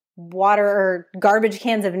 Water or garbage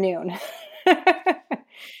cans of noon.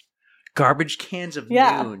 Garbage cans of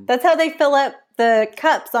noon. That's how they fill up the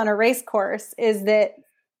cups on a race course, is that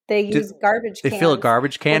they use garbage cans. They fill a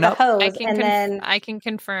garbage can up? Hose, I can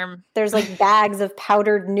confirm. There's like bags of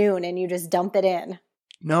powdered noon, and you just dump it in.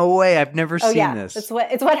 No way. I've never seen this. It's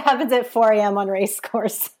what happens at 4 a.m. on race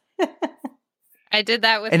course. I did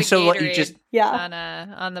that with and the so Gatorade what, you just on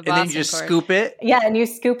the Boston and then you just course. scoop it. Yeah, and you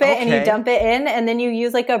scoop it and you dump it in, and then you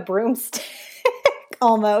use like a broomstick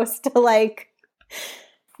almost to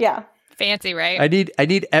fancy, right? I did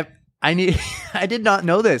not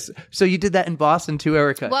know this. So you did that in Boston too,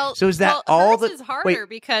 Erica. Well, so is that all hers is harder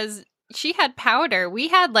because she had powder. We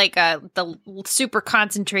had like the super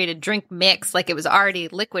concentrated drink mix, like it was already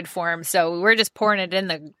liquid form. So we were just pouring it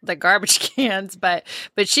in the garbage cans. But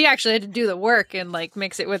she actually had to do the work and like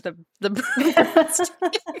mix it with the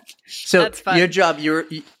So that's fun. Your job,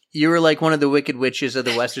 you were like one of the Wicked Witches of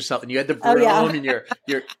the West or something. You had the broom and your.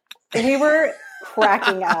 We were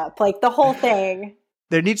cracking up, like the whole thing.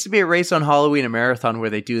 There needs to be a race on Halloween, a marathon where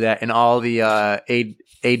they do that, and all the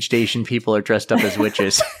aid station people are dressed up as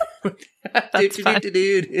witches. That's fun.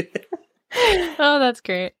 Oh, that's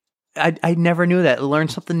great. I never knew that. I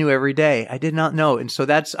learned something new every day. I did not know. And so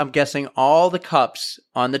that's, I'm guessing, all the cups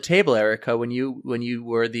on the table, Erica, when you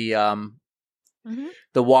were the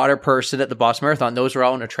water person at the Boston Marathon, those were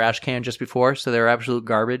all in a trash can just before, so they're absolute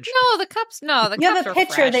garbage. No, the cups you have a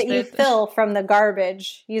pitcher that you fill from the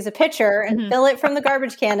garbage. Use a pitcher and fill it from the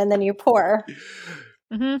garbage can, and then you pour.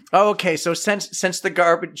 Oh, okay. So since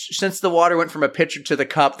the water went from a pitcher to the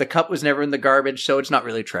cup was never in the garbage, so it's not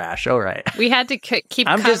really trash. All right. We had to keep. We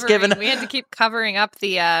had to keep covering up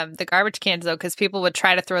the garbage cans though, because people would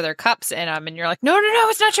try to throw their cups in them, and you're like, no,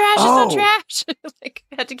 it's not trash. It's not trash. Like,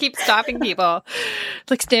 had to keep stopping people.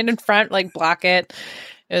 Like stand in front, like block it.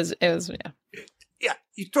 It was yeah. Yeah,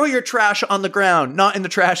 you throw your trash on the ground, not in the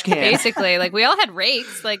trash can. Basically, like we all had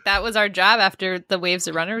rakes. Like that was our job after the waves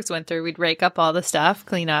of runners went through. We'd rake up all the stuff,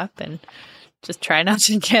 clean up, and just try not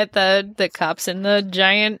to get the cups in the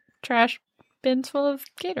giant trash bins full of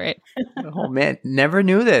Gatorade. Oh man, never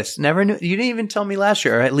knew this. Never knew. You didn't even tell me last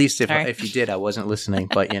year, or at least if you did, I wasn't listening.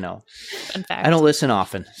 But Fun fact. I don't listen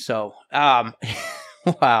often. So, wow.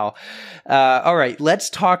 All right. Let's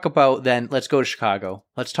go to Chicago.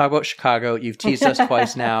 Let's talk about Chicago. You've teased us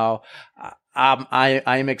twice now. I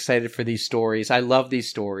am excited for these stories. I love these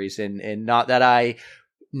stories, and not that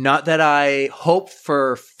I hope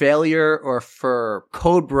for failure or for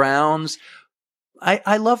Code Browns.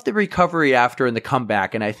 I love the recovery after and the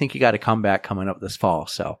comeback, and I think you got a comeback coming up this fall.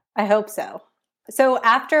 So I hope so. So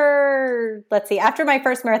after my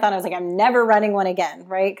first marathon, I was like, I'm never running one again,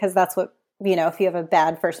 right? Because that's what, if you have a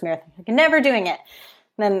bad first marathon, like, never doing it.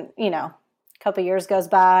 And then, a couple years goes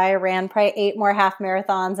by, I ran probably 8 more half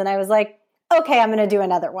marathons, and I was like, okay, I'm going to do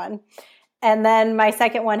another one. And then my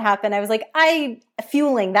second one happened. I was like,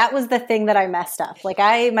 fueling, that was the thing that I messed up. Like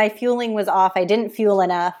my fueling was off. I didn't fuel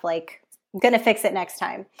enough. Like, I'm going to fix it next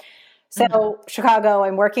time. So Chicago,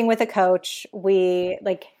 I'm working with a coach. We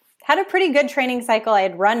had a pretty good training cycle. I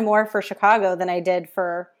had run more for Chicago than I did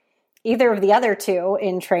for either of the other two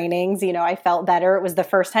in trainings. I felt better. It was the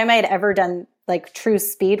first time I had ever done like true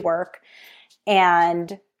speed work,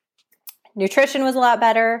 and nutrition was a lot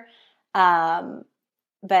better. But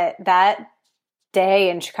that day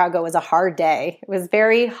in Chicago was a hard day. It was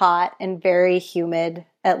very hot and very humid,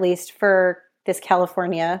 at least for this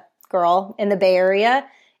California girl in the Bay Area.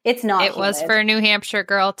 It's not. It was for a New Hampshire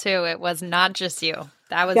girl too. It was not just you.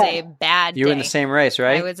 That was Good. a bad You were in day. the same race,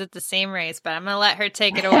 right? I was at the same race, but I'm going to let her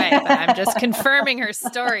take it away. But I'm just confirming her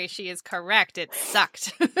story. She is correct. It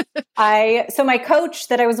sucked. So my coach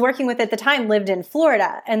that I was working with at the time lived in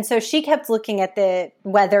Florida. And so she kept looking at the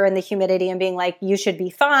weather and the humidity and being like, you should be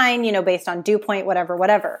fine, based on dew point,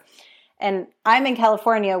 whatever. And I'm in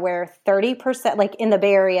California where 30%, like in the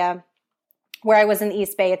Bay Area, where I was in the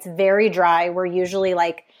East Bay, it's very dry. We're usually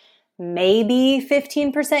like maybe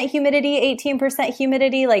 15% humidity, 18%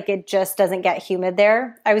 humidity. Like it just doesn't get humid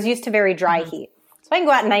there. I was used to very dry heat. So I can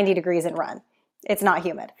go out in 90 degrees and run. It's not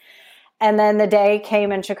humid. And then the day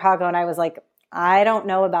came in Chicago and I was like, I don't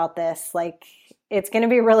know about this. Like it's going to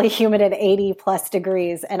be really humid at 80 plus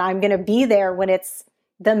degrees. And I'm going to be there when it's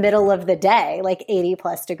the middle of the day, like 80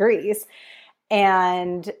 plus degrees.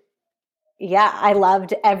 And yeah, I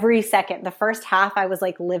loved every second. The first half, I was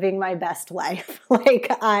like living my best life. Like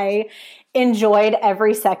I enjoyed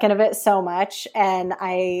every second of it so much. And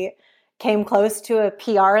I came close to a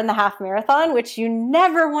PR in the half marathon, which you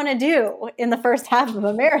never want to do in the first half of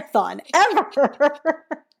a marathon, ever.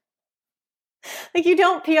 Like you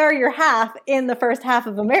don't PR your half in the first half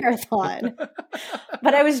of a marathon.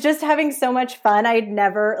 But I was just having so much fun. I'd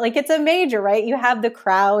never, like it's a major, right? You have the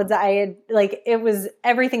crowds. It was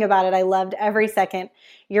everything about it. I loved every second.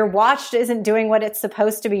 Your watch isn't doing what it's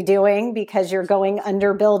supposed to be doing because you're going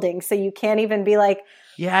under buildings. So you can't even be like,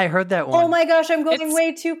 yeah, I heard that one. oh my gosh, I'm going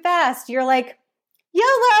way too fast. You're like,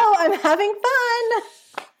 YOLO, I'm having fun.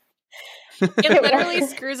 It literally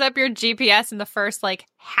screws up your GPS in the first like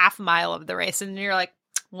half mile of the race. And you're like,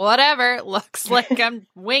 whatever, looks like I'm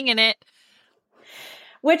winging it.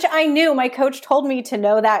 Which I knew. My coach told me to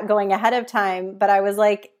know that going ahead of time. But I was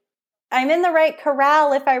like, I'm in the right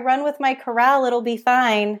corral. If I run with my corral, it'll be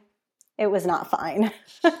fine. It was not fine.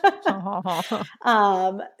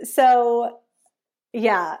 So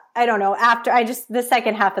yeah, I don't know. The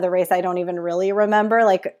second half of the race, I don't even really remember.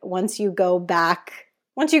 Like once you go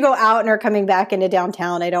out and are coming back into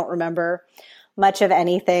downtown, I don't remember much of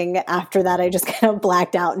anything after that. I just kind of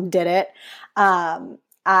blacked out and did it.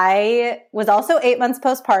 I was also 8 months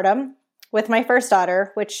postpartum with my first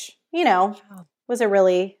daughter, which, was a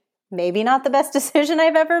really maybe not the best decision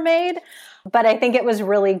I've ever made. But I think it was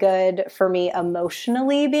really good for me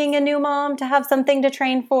emotionally being a new mom to have something to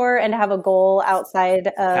train for and to have a goal outside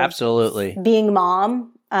of absolutely being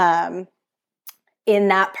mom. In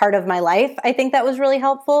that part of my life, I think that was really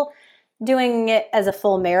helpful. Doing it as a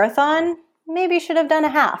full marathon, maybe should have done a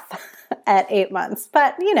half at 8 months,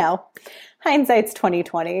 but hindsight's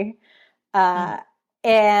 2020.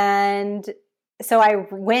 And so I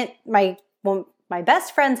went. My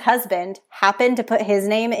best friend's husband happened to put his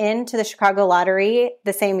name into the Chicago lottery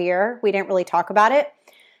the same year. We didn't really talk about it.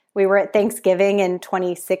 We were at Thanksgiving in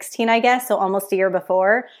 2016, I guess, so almost a year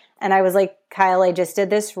before. And I was like, Kyle, I just did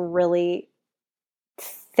this really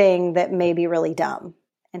thing that may be really dumb.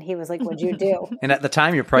 And he was like, what'd you do? And at the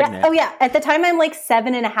time you're pregnant. Yeah. Oh yeah. At the time I'm like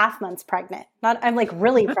 7.5 months pregnant. I'm like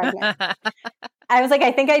really pregnant. I was like,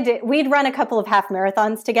 I think I did. We'd run a couple of half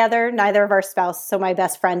marathons together. Neither of our spouse. So my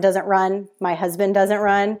best friend doesn't run. My husband doesn't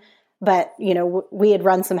run. But, we had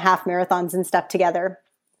run some half marathons and stuff together.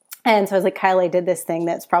 And so I was like, Kyle, I did this thing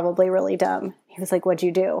that's probably really dumb. He was like, what'd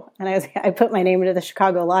you do? And I was like, I put my name into the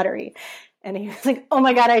Chicago lottery. And he was like, oh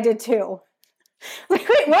my God, I did too. Like,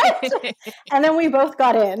 wait, what? And then we both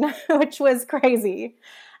got in, which was crazy.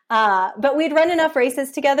 But we'd run enough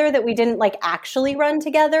races together that we didn't like actually run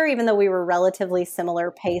together, even though we were relatively similar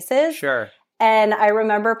paces. Sure. And I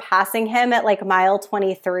remember passing him at like mile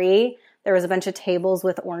 23. There was a bunch of tables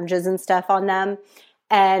with oranges and stuff on them.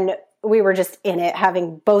 And we were just in it,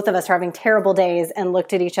 both of us were having terrible days and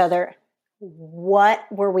looked at each other. What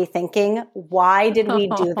were we thinking? Why did we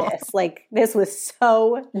do this? Like, this was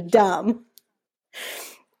so dumb.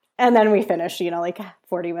 And then we finished, like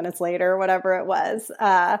 40 minutes later, or whatever it was.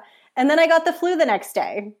 And then I got the flu the next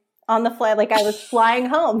day on the flight. Like I was flying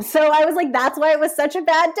home. So I was like, that's why it was such a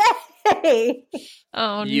bad day.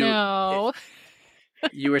 Oh, no.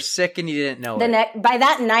 You were sick and you didn't know it. By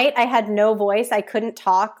that night, I had no voice. I couldn't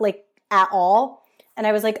talk like at all. And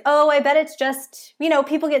I was like, oh, I bet it's just,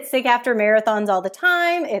 people get sick after marathons all the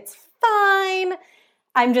time. It's fine.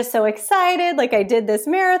 I'm just so excited. Like I did this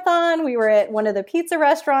marathon. We were at one of the pizza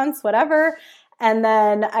restaurants, whatever. And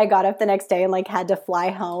then I got up the next day and like had to fly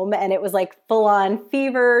home. And it was like full on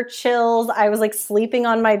fever, chills. I was like sleeping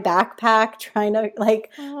on my backpack trying to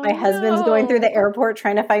my husband's going through the airport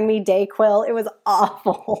trying to find me Dayquil. It was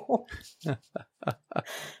awful.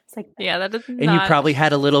 It's like, yeah, that does not. And you probably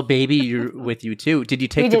had a little baby with you too. Did you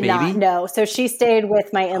take the baby? We did not, no. So she stayed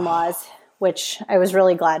with my in-laws, which I was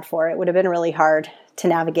really glad for. It would have been really hard to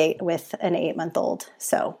navigate with an 8-month-old.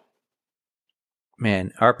 So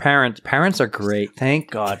Man, our parents are great.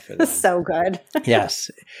 Thank God for them. so good.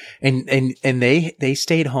 Yes. And they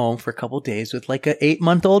stayed home for a couple of days with like an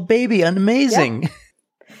 8-month-old baby. Amazing. Yep.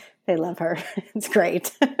 They love her. It's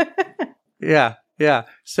great. Yeah. Yeah.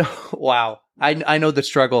 So, wow. I know the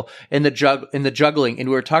struggle and the juggling, and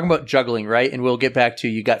we were talking about juggling, right? And we'll get back to,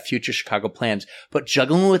 you got future Chicago plans, but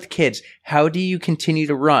juggling with kids, how do you continue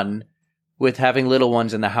to run with having little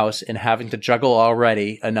ones in the house and having to juggle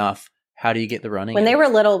already enough? How do you get the running? When they were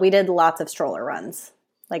little, we did lots of stroller runs,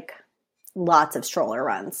 like lots of stroller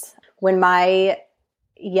runs. When my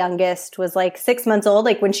youngest was like 6 months old,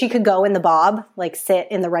 like when she could go in the bob, like sit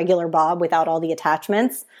in the regular bob without all the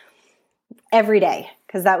attachments every day,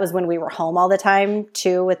 because that was when we were home all the time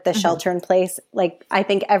too with the shelter in place. Like I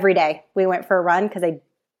think every day we went for a run because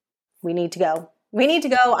we need to go. We need to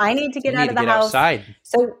go. I need to get out of the house. Outside.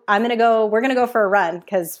 So we're going to go for a run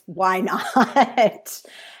because why not?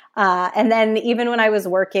 And then even when I was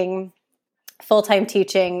working full-time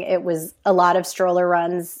teaching, it was a lot of stroller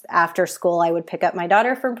runs after school. I would pick up my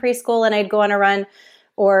daughter from preschool and I'd go on a run,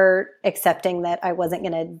 or accepting that I wasn't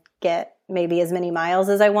going to get maybe as many miles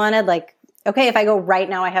as I wanted. Like, okay, if I go right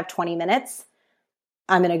now, I have 20 minutes,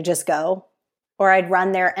 I'm going to just go. Or I'd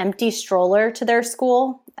run their empty stroller to their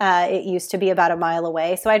school. It used to be about a mile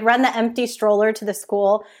away. So I'd run the empty stroller to the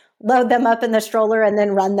school, load them up in the stroller, and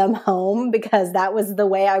then run them home, because that was the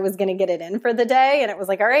way I was going to get it in for the day. And it was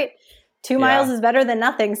like, all right, 2 miles is better than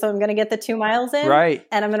nothing. So I'm going to get the 2 miles in. Right.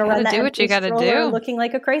 And I'm going to run that what you gotta stroller do, looking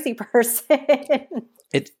like a crazy person.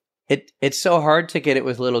 It's so hard to get it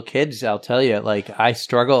with little kids. I'll tell you, like I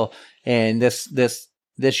struggle. And this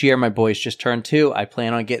year, my boys just turned 2. I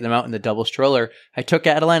plan on getting them out in the double stroller. I took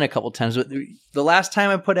Adeline a couple times, but the last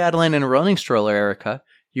time I put Adeline in a running stroller, Erica,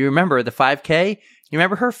 you remember the 5K? You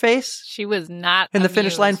remember her face? She was not in the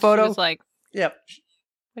finish line photo. She was like, "Yep,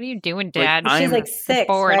 what are you doing, Dad?" Like, She's like 6,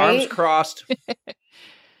 bored. right? Arms crossed.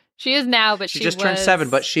 She is now, but she just turned 7,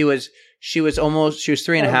 but she was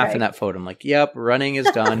 3.5 in that photo. I'm like, yep, running is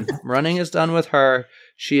done. Running is done with her.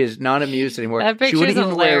 She is not amused anymore. That She picture is wouldn't even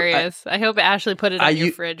hilarious. I hope Ashley put it on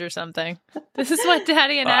your fridge or something. This is what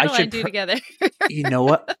Daddy and Adeline do together. You know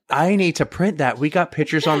what? I need to print that. We got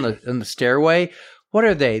pictures on the stairway. What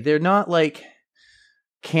are they? They're not like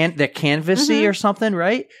they're canvasy or something,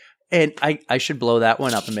 right? And I should blow that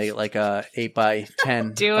one up and make it like a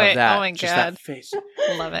 8x10. Do of it. That. Oh my Just God. that face.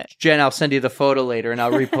 Love it. Jen, I'll send you the photo later and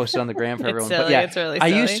I'll repost it on the gram for It's everyone. silly. But yeah, It's really I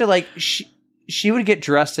silly. used to like she would get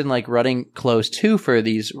dressed in like running clothes too for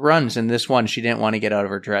these runs. And this one, she didn't want to get out of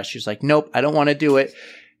her dress. She's like, nope, I don't want to do it.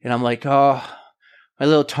 And I'm like, oh, my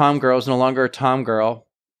little Tom girl is no longer a Tom girl.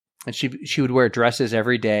 And she would wear dresses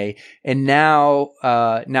every day. And now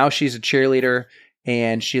she's a cheerleader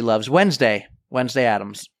and she loves Wednesday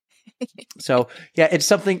Addams. So yeah, it's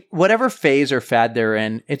something, whatever phase or fad they're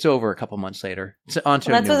in, it's over a couple months later. It's on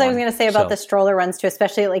to Well, that's what I was going to say about the stroller runs too,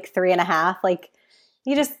 especially at like 3.5. Like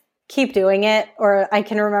you just keep doing it. Or I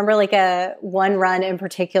can remember like one run in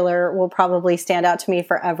particular will probably stand out to me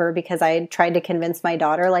forever, because I tried to convince my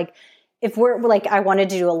daughter, like, if we're like, I wanted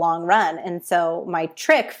to do a long run. And so my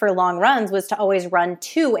trick for long runs was to always run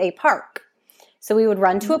to a park. So we would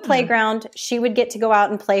run to a playground. She would get to go out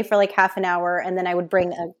and play for like half an hour. And then I would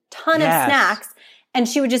bring a ton of snacks and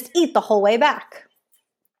she would just eat the whole way back.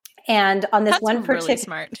 And on this That's one particular, really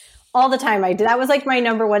smart. all the time I did. That was like my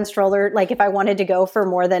number one stroller. Like if I wanted to go for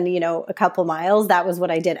more than, a couple miles, that was what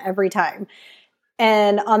I did every time.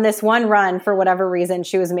 And on this one run, for whatever reason,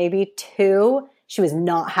 she was maybe 2. She was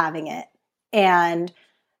not having it. And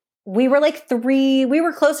we were like 3, we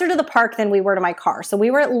were closer to the park than we were to my car. So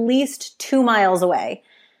we were at least 2 miles away.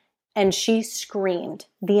 And she screamed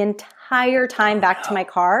the entire time back to my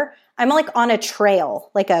car. I'm like on a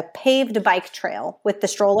trail, like a paved bike trail with the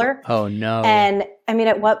stroller. Oh no. And I mean,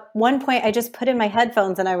 at one point I just put in my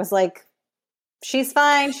headphones and I was like, she's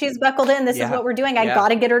fine. She's buckled in. This is what we're doing. I got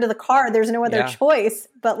to get her to the car. There's no other choice.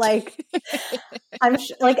 But like, I'm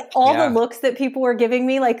like all the looks that people were giving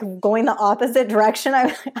me, like going the opposite direction.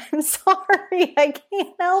 I'm sorry. I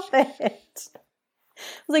can't help it.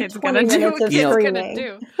 It was like 20 minutes of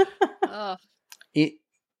screaming.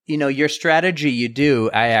 Your strategy,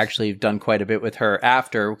 I actually have done quite a bit with her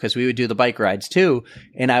after, because we would do the bike rides too.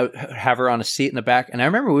 And I would have her on a seat in the back. And I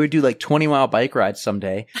remember we would do like 20-mile bike rides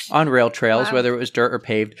someday on rail trails, whether it was dirt or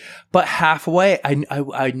paved. But halfway,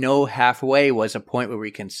 I know halfway was a point where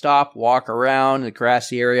we can stop, walk around the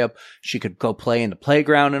grassy area. She could go play in the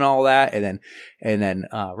playground and all that. And then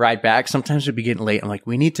ride back. Sometimes we'd be getting late. I'm like,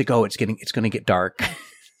 we need to go. It's going to get dark.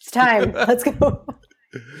 It's time. Let's go.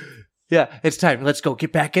 Yeah, it's time. Let's go.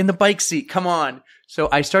 Get back in the bike seat. Come on. So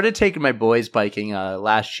I started taking my boys biking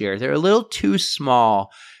last year. They're a little too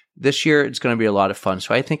small. This year it's going to be a lot of fun.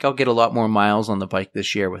 So I think I'll get a lot more miles on the bike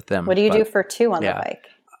this year with them. What do you do for 2 on the bike?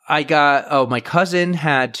 I got, my cousin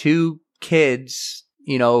had 2 kids,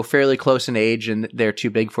 fairly close in age, and they're too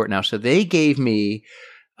big for it now. So they gave me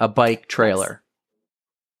a bike trailer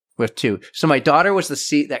with 2. So my daughter was the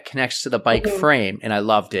seat that connects to the bike frame, and I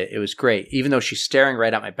loved it. It was great. Even though she's staring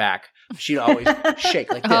right at my back, she'd always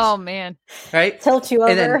shake like this. Oh, man. Right? Tilt you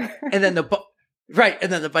over. And then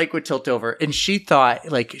the bike would tilt over. And she thought,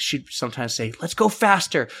 she'd sometimes say, let's go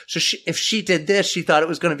faster. So if she did this, she thought it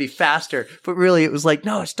was going to be faster. But really, it was like,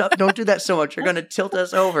 no, stop, don't do that so much. You're going to tilt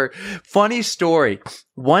us over. Funny story.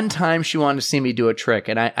 One time she wanted to see me do a trick,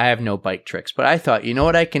 and I have no bike tricks. But I thought, you know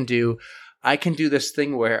what I can do? I can do this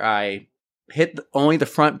thing where I hit only the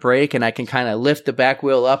front brake, and I can kind of lift the back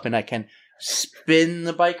wheel up, and I can spin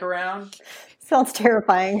the bike around. Sounds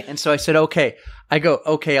terrifying. And so I said, okay. I go,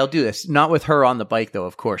 okay, I'll do this. Not with her on the bike, though,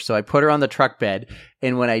 of course. So I put her on the truck bed.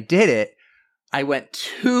 And when I did it, I went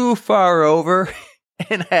too far over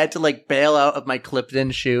and I had to bail out of my clipped in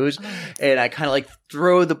shoes. And I kind of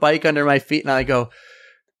throw the bike under my feet. And I go,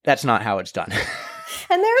 that's not how it's done.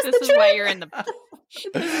 And there's This the is trick. why you're in the.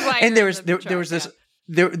 This is why And you're in the there was truck,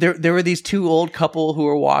 this, there were these 2 old couple who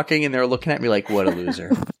were walking and they were looking at me like, what a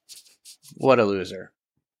loser. What a loser.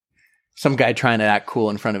 Some guy trying to act cool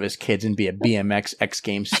in front of his kids and be a BMX X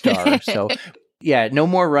Games star. So, yeah, no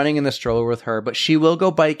more running in the stroller with her, but she will go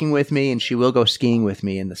biking with me and she will go skiing with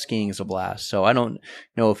me, and the skiing is a blast. So I don't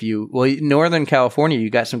know if Northern California, you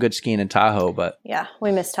got some good skiing in Tahoe, but. Yeah,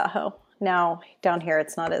 we miss Tahoe. Now, down here,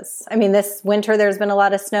 it's not as, this winter there's been a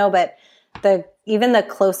lot of snow, but even the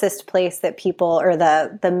closest place that people, or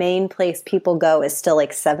the main place people go is still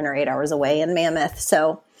 7 or 8 hours away in Mammoth.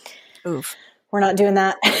 So, Oof. We're not doing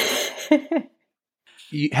that.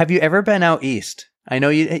 Have you ever been out east? I know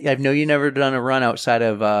you never done a run outside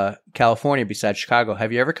of California besides Chicago.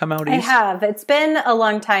 Have you ever come out east? I have. It's been a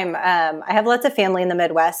long time. I have lots of family in the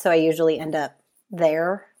Midwest, so I usually end up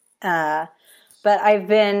there. But I've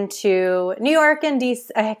been to New York and DC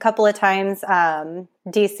a couple of times.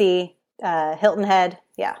 DC, Hilton Head.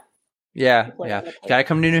 Yeah. Yeah. Got to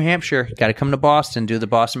come to New Hampshire. Got to come to Boston. Do the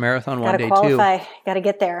Boston Marathon one day qualify. Too. Got to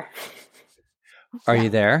get there. Are you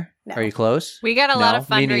there? No. Are you close? We got a lot of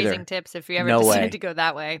Me neither. fundraising tips if you ever decide to go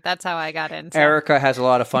that way. That's how I got in. So. Erica has a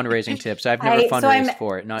lot of fundraising tips. I've never fundraised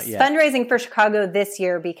for it. Not yet. Fundraising for Chicago this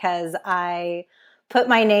year because I put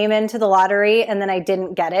my name into the lottery and then I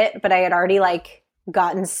didn't get it, but I had already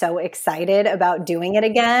gotten so excited about doing it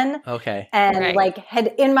again. Okay. And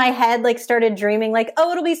had in my head started dreaming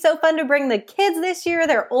oh, it'll be so fun to bring the kids this year.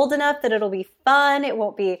 They're old enough that it'll be fun. It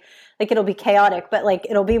won't be it'll be chaotic, but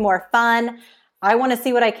it'll be more fun. I want to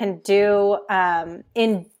see what I can do.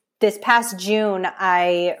 In this past June,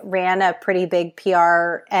 I ran a pretty big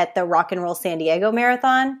PR at the Rock and Roll San Diego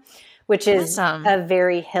Marathon, which is a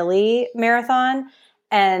very hilly marathon.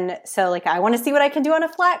 And so I want to see what I can do on a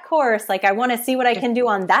flat course. I want to see what I can do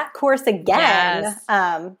on that course again.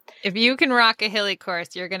 Yes. If you can rock a hilly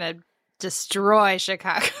course, you're going to destroy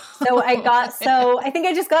Chicago. I think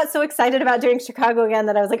I just got so excited about doing Chicago again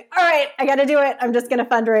that I was like, all right, I got to do it. I'm just going to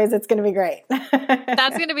fundraise. It's going to be great.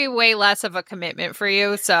 That's going to be way less of a commitment for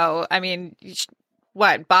you. So,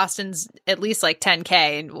 Boston's at least 10K.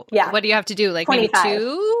 And what do you have to do? 25. Maybe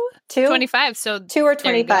 2? 25. So 2 or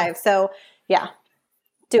 25. So yeah.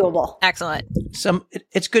 Doable. Excellent.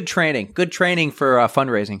 It's good training. Good training for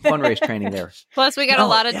fundraising. Fundraise training there. Plus, we got a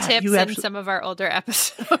lot of tips in some of our older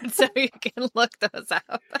episodes, so you can look those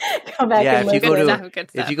up. Go back and look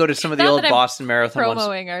if you go to some of the old Boston Marathon ones.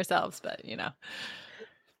 Promoting ourselves, but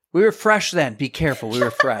we were fresh then. Be careful. We were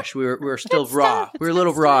fresh. We were still raw. We were a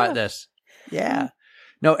little raw at this. Yeah.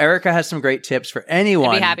 No, Erica has some great tips for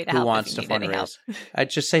anyone who wants to fundraise.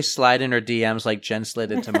 I'd just say slide in her DMs like Jen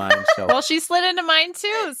slid into mine. So well, she slid into mine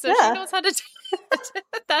too, so she knows how to do it.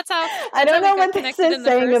 That's how. I don't know what this is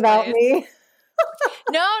saying about me.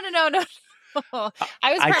 No.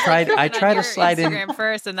 I tried to slide Instagram in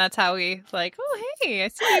first, and that's how we oh hey, I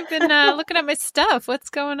see you've been looking at my stuff.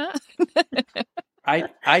 What's going on?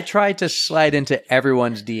 I tried to slide into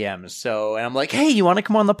everyone's DMs. And I'm like, hey, you want to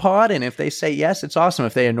come on the pod? And if they say yes, it's awesome.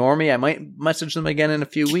 If they ignore me, I might message them again in a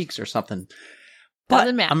few weeks or something. But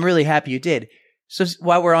I'm really happy you did. So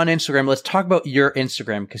while we're on Instagram, let's talk about your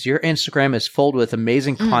Instagram, because your Instagram is filled with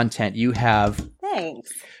amazing content. You have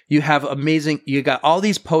Thanks. You have you got all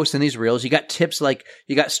these posts and these reels. You got tips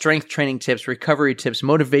you got strength training tips, recovery tips,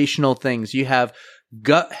 motivational things. You have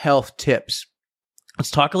gut health tips. Let's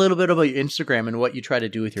talk a little bit about your Instagram and what you try to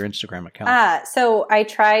do with your Instagram account. So I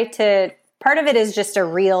try to part of it is just a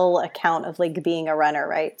real account of like being a runner,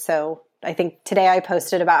 right? So I think today I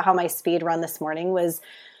posted about how my speed run this morning was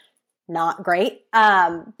not great.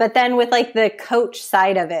 But then with like the coach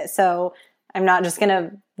side of it, so I'm not just going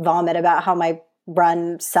to vomit about how my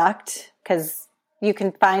run sucked, because you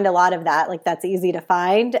can find a lot of that. Like that's easy to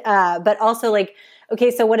find. But also like,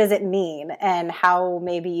 okay, so what does it mean? And how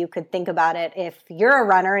maybe you could think about it if you're a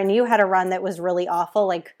runner and you had a run that was really awful.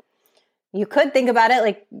 Like you could think about it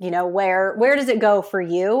like, you know, where does it go for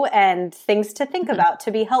you, and things to think about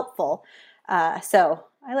to be helpful. So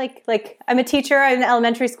I like I'm a teacher. I'm an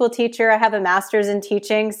elementary school teacher. I have a master's in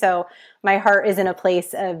teaching. So my heart is in a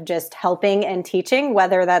place of just helping and teaching,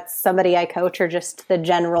 whether that's somebody I coach or just the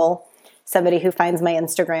general somebody who finds my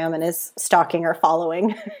Instagram and is stalking or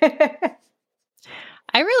following.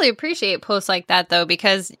 I really appreciate posts like that, though,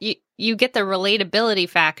 because you get the relatability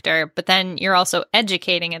factor, but then you're also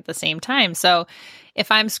educating at the same time. So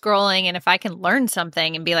if I'm scrolling and if I can learn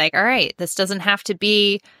something and be like, all right, this doesn't have to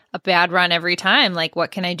be a bad run every time. Like,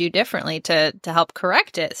 what can I do differently to help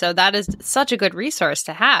correct it? So that is such a good resource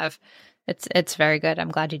to have. It's very good.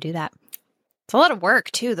 I'm glad you do that. It's a lot of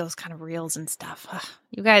work too, those kind of reels and stuff. Ugh,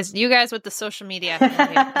 you guys with the social media.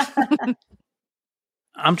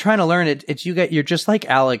 I'm trying to learn it. It's you get. You're just like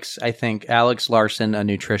Alex. I think Alex Larson, a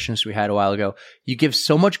nutritionist we had a while ago. You give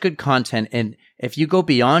so much good content, and if you go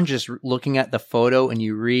beyond just looking at the photo and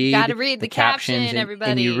you read, gotta read the captions, and,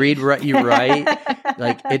 everybody, and you read what you write,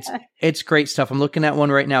 like it's great stuff. I'm looking at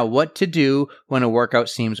one right now. What to do when a workout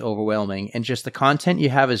seems overwhelming, and just the content you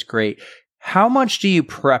have is great. How much do you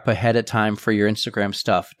prep ahead of time for your Instagram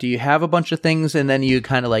stuff? Do you have a bunch of things and then you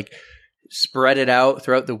kind of like spread it out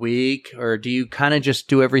throughout the week, or do you kind of just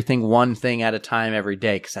do everything one thing at a time every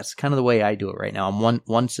day? Because that's kind of the way I do it right now. I'm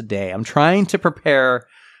once a day. I'm trying to prepare.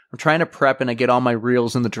 I'm trying to prep, and I get all my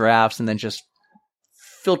reels and the drafts and then just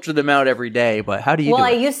filter them out every day. But how do you do it?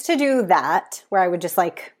 I used to do that where I would just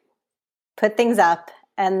like put things up,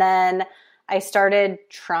 and then I started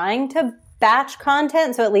trying to batch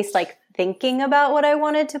content. So at least like thinking about what I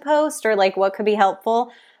wanted to post or like what could be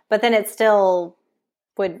helpful. But then it still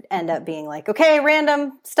would end up being like, okay,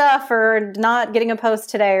 random stuff, or not getting a post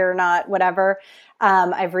today, or not whatever.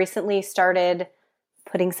 I've recently started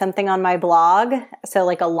putting something on my blog. So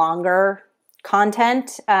like a longer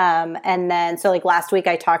content. And then, so like last week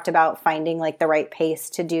I talked about finding like the right pace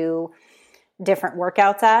to do different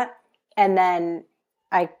workouts at. And then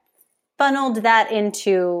I funneled that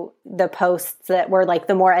into the posts that were like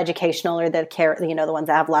the more educational, or the the ones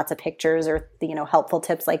that have lots of pictures, or the, helpful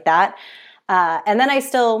tips like that. And then it's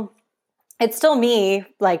still me,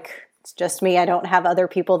 like it's just me. I don't have other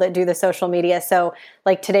people that do the social media. So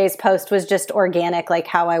like today's post was just organic, like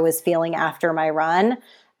how I was feeling after my run.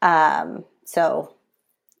 So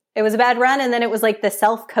it was a bad run. And then it was like the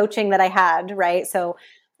self-coaching that I had, right? So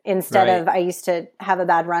instead of, I used to have a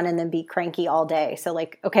bad run and then be cranky all day. So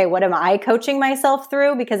like, okay, what am I coaching myself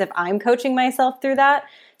through? Because if I'm coaching myself through that,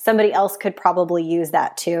 somebody else could probably use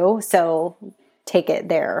that too. So take it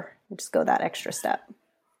there. Just go that extra step.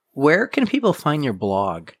 Where can people find your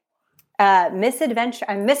blog? I'm Miss Adventures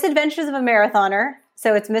of a Marathoner.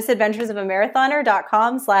 So it's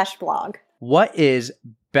missadventuresofamarathoner.com/blog. What is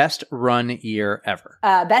best run year ever?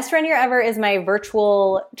 Best run year ever is my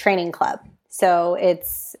virtual training club. So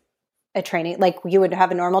it's a training, like you would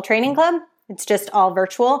have a normal training club. It's just all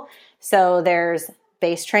virtual. So there's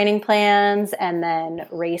base training plans and then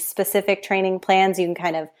race specific training plans. You can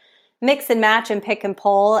kind of mix and match and pick and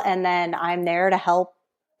pull. And then I'm there to help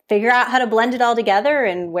figure out how to blend it all together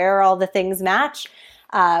and where all the things match.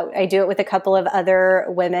 I do it with a couple of other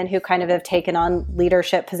women who kind of have taken on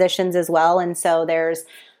leadership positions as well. And so there's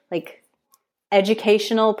like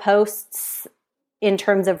educational posts in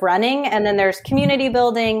terms of running. And then there's community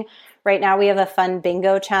building. Right now we have a fun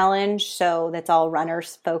bingo challenge. So that's all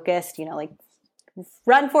runners focused, like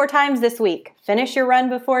run 4 times this week, finish your run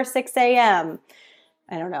before 6 a.m.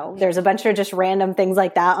 I don't know. There's a bunch of just random things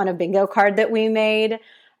like that on a bingo card that we made.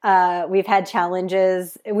 We've had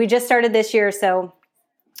challenges. We just started this year. So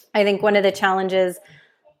I think one of the challenges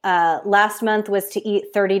last month was to eat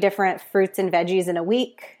 30 different fruits and veggies in a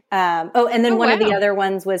week. And then one of the other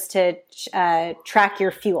ones was to track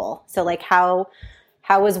your fuel. So like how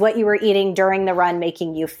was what you were eating during the run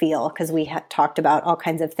making you feel? Because we had talked about all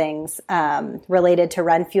kinds of things related to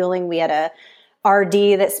run fueling. We had a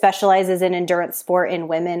RD that specializes in endurance sport in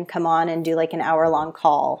women come on and do like an hour-long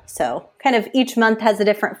call. So kind of each month has a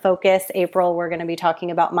different focus. April, we're going to be talking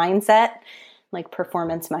about mindset, like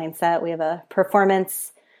performance mindset. We have a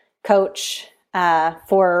performance coach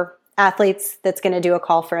for athletes that's going to do a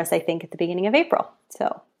call for us, I think, at the beginning of April.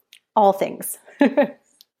 So all things.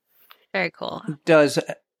 Very cool. Does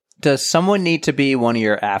someone need to be one of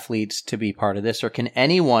your athletes to be part of this, or can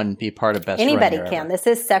anyone be part of Best Run Anybody Your can. Ever? This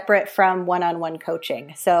is separate from one-on-one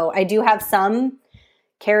coaching. So I do have some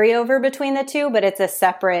carryover between the two, but it's a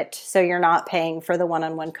separate, so you're not paying for the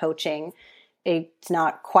one-on-one coaching. It's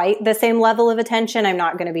not quite the same level of attention. I'm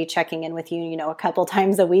not going to be checking in with you, a couple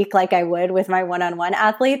times a week like I would with my one-on-one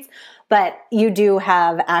athletes, but you do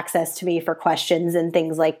have access to me for questions and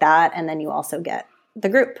things like that. And then you also get the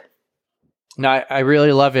group. No, I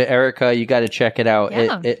really love it, Erica. You got to check it out.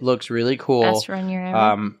 Yeah. It looks really cool. Best Run Your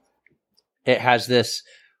Ever. It has this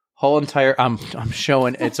whole entire. I'm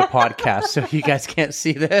showing it's a podcast, so you guys can't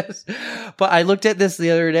see this. But I looked at this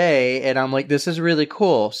the other day, and I'm like, this is really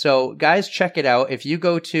cool. So, guys, check it out. If you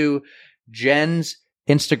go to Jen's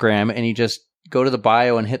Instagram and you just go to the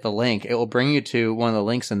bio and hit the link, it will bring you to one of the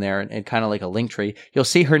links in there, and kind of like a link tree. You'll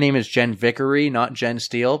see her name is Jen Vickery, not Jen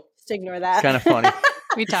Steele. Just ignore that. It's kind of funny.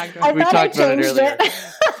 We talked about We talked about it earlier.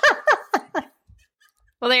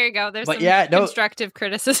 Well, there you go. There's But some constructive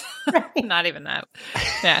criticism. Not even that.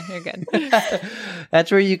 Yeah, you're good.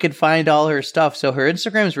 That's where you can find all her stuff. So her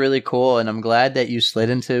Instagram is really cool, and I'm glad that you slid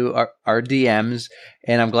into our DMs,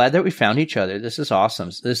 and I'm glad that we found each other. This is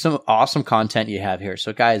awesome. There's some awesome content you have here.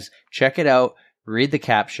 So guys, check it out. Read the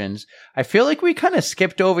captions. I feel like we kind of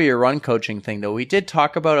skipped over your run coaching thing, though. We did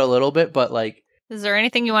talk about it a little bit, but like... Is there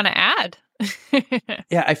anything you want to add?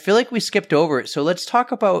 Yeah, I feel like we skipped over it. So let's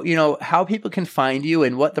talk about, how people can find you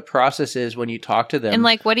and what the process is when you talk to them. And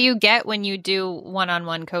like, what do you get when you do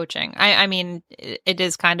one-on-one coaching? I mean, it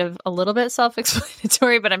is kind of a little bit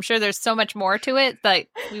self-explanatory, but I'm sure there's so much more to it that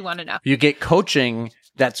we want to know. You get coaching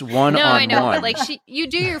that's one-on-one. No, I know, but like you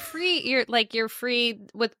do your free, you're free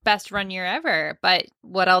with Best Run Your Ever, but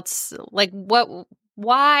what else? Like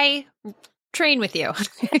why train with you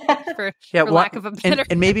for lack of a better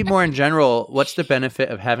and maybe more in general, what's the benefit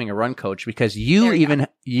of having a run coach? Because you're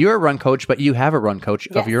a run coach, but you have a run coach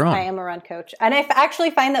of your own. I am a run coach. And I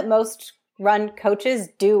actually find that most run coaches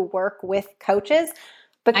do work with coaches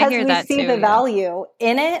because we see the value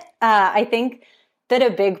in it. I think that a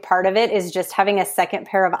big part of it is just having a second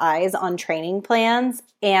pair of eyes on training plans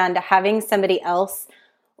and having somebody else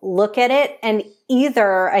look at it. And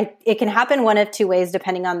it can happen one of two ways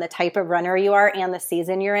depending on the type of runner you are and the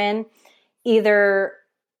season you're in. Either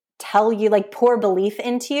tell you, like, pour belief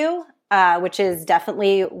into you, which is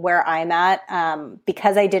definitely where I'm at.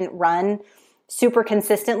 Because I didn't run super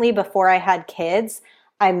consistently before I had kids,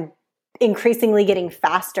 I'm increasingly getting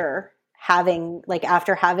faster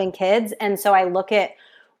after having kids. And so I look at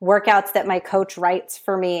workouts that my coach writes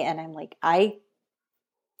for me and I'm like, I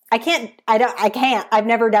can't. I've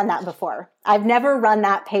never done that before. I've never run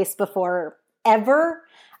that pace before, ever.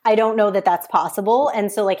 I don't know that that's possible.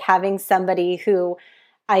 And so like having somebody who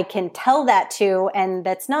I can tell that to, and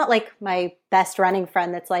that's not like my best running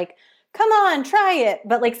friend that's like, come on, try it.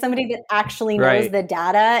 But like somebody that actually knows the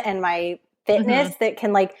data and my fitness that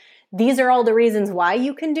can like, these are all the reasons why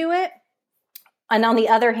you can do it. And on the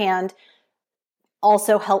other hand,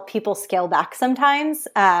 also help people scale back sometimes.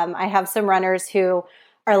 I have some runners who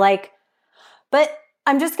are like, but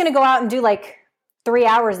I'm just going to go out and do like 3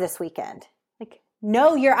 hours this weekend. Like,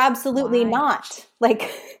 no, you're absolutely not.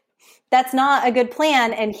 Like, that's not a good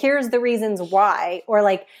plan. And here's the reasons why. Or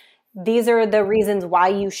like, these are the reasons why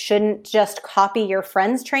you shouldn't just copy your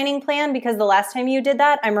friend's training plan, because the last time you did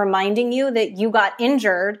that, I'm reminding you that you got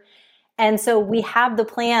injured. And so we have the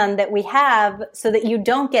plan that we have so that you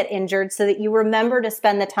don't get injured, so that you remember to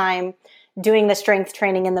spend the time doing the strength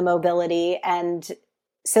training and the mobility, and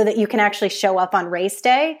so that you can actually show up on race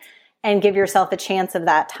day and give yourself a chance of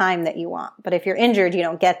that time that you want. But if you're injured, you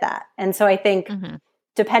don't get that. And so I think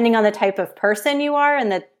depending on the type of person you are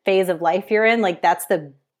and the phase of life you're in, like that's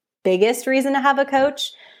the biggest reason to have a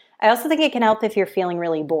coach. I also think it can help if you're feeling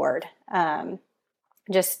really bored.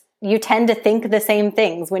 You tend to think the same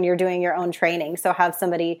things when you're doing your own training. So have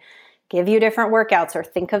somebody give you different workouts or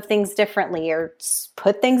think of things differently or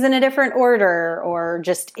put things in a different order or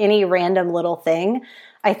just any random little thing,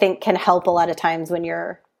 I think can help a lot of times when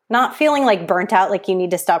you're not feeling like burnt out, like you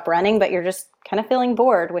need to stop running, but you're just kind of feeling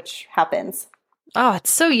bored, which happens. Oh,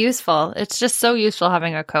 it's so useful. It's just so useful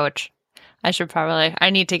having a coach. I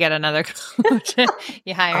need to get another coach.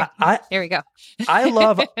 You hire. Here we go.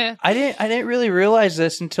 I didn't really realize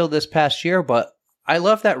this until this past year, but I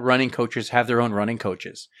love that running coaches have their own running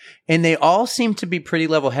coaches, and they all seem to be pretty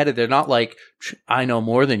level headed. They're not like, I know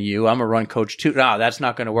more than you, I'm a run coach too. No, that's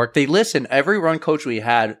not going to work. They listen. Every run coach we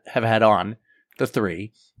have had on, the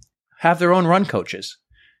three, have their own run coaches.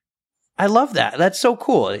 I love that. That's so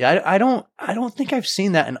cool. I don't think I've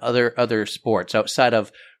seen that in other sports outside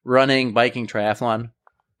of running, biking, triathlon.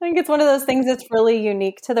 I think it's one of those things that's really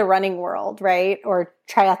unique to the running world, right? Or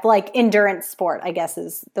triathlon, like endurance sport, I guess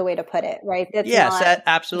is the way to put it, right? It's Yes, not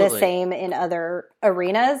absolutely. the same in other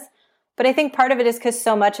arenas. But I think part of it is because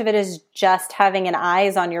so much of it is just having an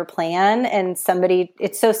eyes on your plan and somebody,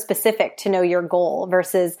 it's so specific to know your goal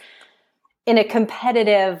versus in a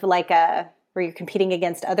competitive, where you're competing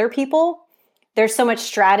against other people, there's so much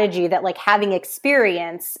strategy that like having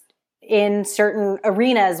experience in certain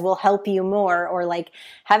arenas will help you more, or like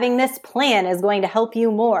having this plan is going to help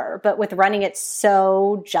you more. But with running, it's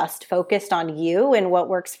so just focused on you and what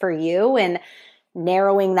works for you and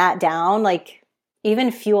narrowing that down. Like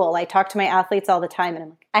even fuel, I talk to my athletes all the time and I'm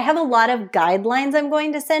like, I have a lot of guidelines I'm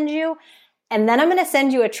going to send you. And then I'm going to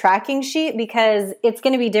send you a tracking sheet because it's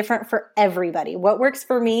going to be different for everybody. What works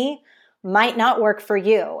for me might not work for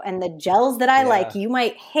you. And the gels that I like, you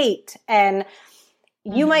might hate. And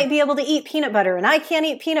you might be able to eat peanut butter and I can't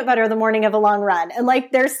eat peanut butter the morning of a long run. And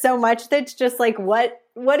like, there's so much that's just like, what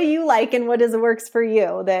do you like and what works for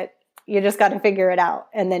you, that you just got to figure it out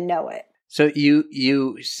and then know it. So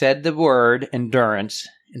you said the word endurance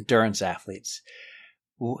athletes.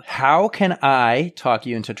 How can I talk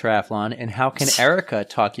you into triathlon, and how can Erica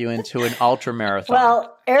talk you into an ultra marathon?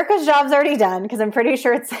 Well, Erica's job's already done because I'm pretty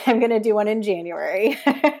sure I'm going to do one in January.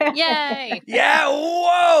 Yay! Yeah,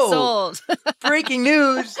 whoa! Sold. Breaking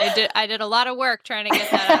news. I did a lot of work trying to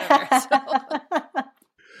get that out of her. So.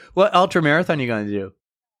 What ultra marathon are you going to do?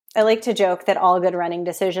 I like to joke that all good running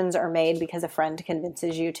decisions are made because a friend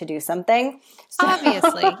convinces you to do something. So,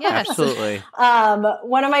 obviously, yes. Absolutely.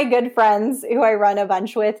 One of my good friends who I run a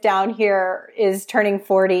bunch with down here is turning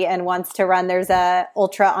 40 and wants to run. There's a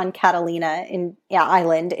ultra on Catalina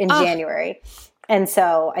Island in January. And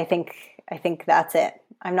so I think that's it.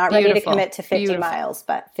 I'm not ready to commit to 50 miles,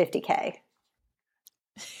 but 50K.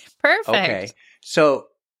 Perfect. Okay.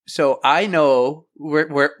 So I know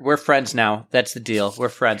we're friends now. That's the deal. We're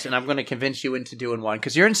friends, and I'm going to convince you into doing one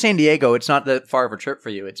because you're in San Diego. It's not that far of a trip for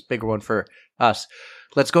you. It's a bigger one for us.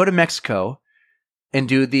 Let's go to Mexico and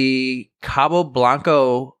do the Cabo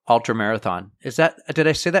Blanco Ultra Marathon. Did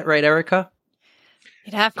I say that right, Erica?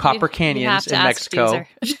 You'd have Copper Canyons in Mexico.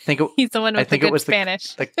 He's the one with the good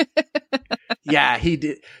Spanish. Yeah, he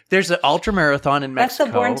did. There's an ultra marathon in Mexico.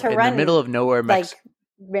 That's the Born to in Run, the middle of nowhere, Mexico.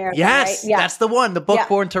 Marathon, yes, right? Yeah. That's the one. The book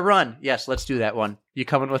Born to Run. Yes, let's do that one. You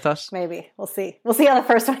coming with us? Maybe. We'll see. We'll see how the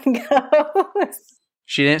first one goes.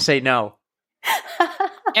 She didn't say no.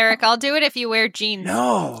 Eric, I'll do it if you wear jeans.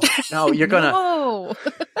 No, you're gonna. No.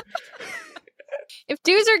 If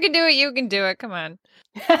Doozer can do it, you can do it. Come on.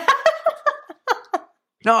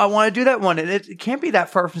 No, I want to do that one. It can't be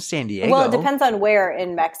that far from San Diego. Well, it depends on where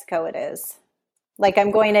in Mexico it is. Like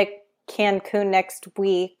I'm going to Cancun next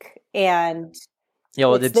week, and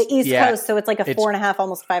it's the East Coast, so it's like a 4.5,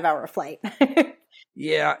 almost 5 hour flight.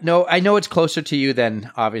 Yeah, no, I know it's closer to you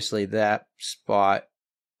than obviously that spot.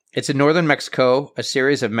 It's in northern Mexico, a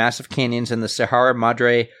series of massive canyons in the Sierra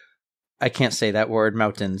Madre. I can't say that word.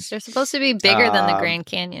 Mountains. They're supposed to be bigger than the Grand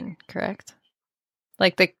Canyon, correct?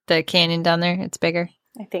 Like the canyon down there, it's bigger.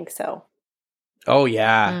 I think so. Oh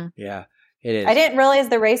yeah, yeah, it is. I didn't realize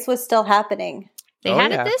the race was still happening. They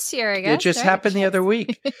had it this year, I guess. It just happened the other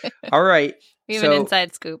week. All right. We have an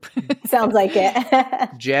inside scoop. Sounds like it.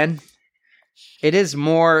 Jen, it is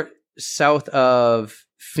more south of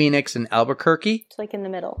Phoenix and Albuquerque. It's like in the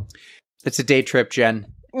middle. It's a day trip, Jen.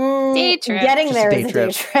 Day trip. Getting there is a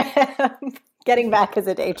day trip. Getting back is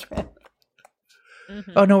a day trip.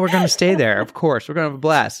 Mm-hmm. Oh, no, we're going to stay there. Of course. We're going to have a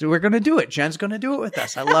blast. We're going to do it. Jen's going to do it with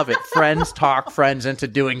us. I love it. Friends talk friends into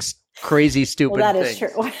doing crazy, stupid things. Well, that is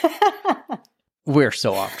true. We're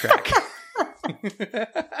so off track.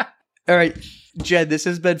 All right, Jen, this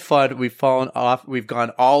has been fun. We've fallen off. We've gone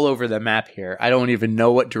all over the map here. I don't even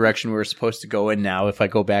know what direction we're supposed to go in now if I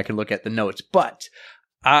go back and look at the notes. But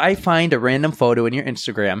I find a random photo in your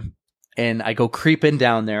Instagram, and I go creeping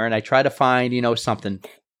down there, and I try to find, something.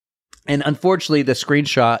 And unfortunately, the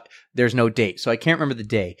screenshot, there's no date, so I can't remember the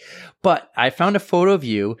day. But I found a photo of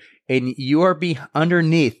you, and you are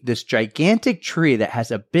underneath this gigantic tree that has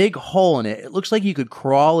a big hole in it. It looks like you could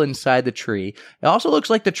crawl inside the tree. It also looks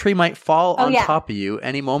like the tree might fall on top of you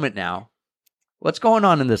any moment now. What's going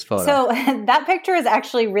on in this photo? So that picture is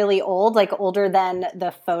actually really old, like older than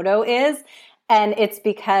the photo is. And it's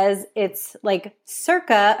because it's like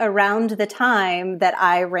circa around the time that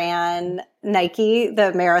I ran Nike,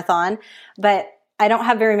 the marathon. But I don't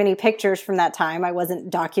have very many pictures from that time. I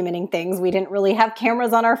wasn't documenting things. We didn't really have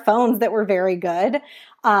cameras on our phones that were very good.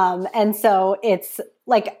 And so it's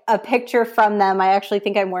like a picture from them. I actually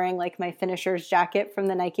think I'm wearing like my finisher's jacket from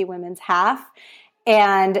the Nike women's half.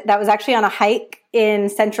 And that was actually on a hike in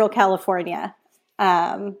Central California.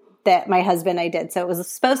 that my husband and I did. So it was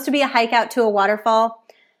supposed to be a hike out to a waterfall.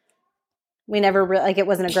 We never it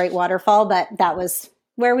wasn't a great waterfall, but that was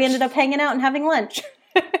where we ended up hanging out and having lunch.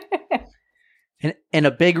 And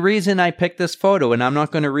a big reason I picked this photo, and I'm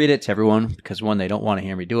not going to read it to everyone because one, they don't want to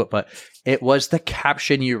hear me do it, but it was the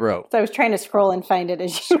caption you wrote. So I was trying to scroll and find it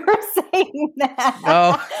as you were saying that.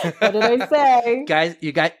 Oh, what did I say? Guys,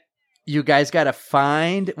 you guys got to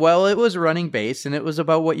find, well, it was running base and it was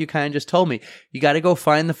about what you kind of just told me. You got to go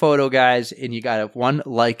find the photo, guys, and you got to 1,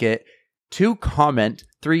 like it, 2, comment,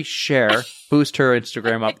 3, share, boost her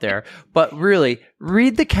Instagram up there. But really,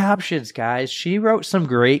 read the captions, guys. She wrote some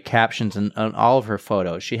great captions on all of her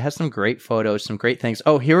photos. She has some great photos, some great things.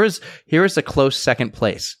 Oh, here is a close second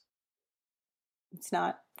place. It's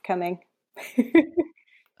not coming.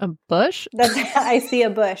 A bush? I see a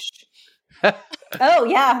bush. Oh,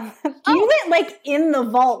 yeah. You went like in the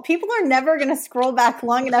vault. People are never going to scroll back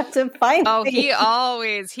long enough to find Oh,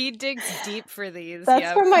 things. he digs deep for these.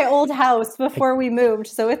 That's from my old house before we moved.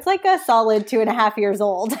 So it's like a solid 2.5 years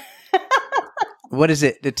old. What is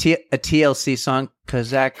it? A TLC song? 'Cause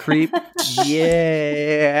that creep.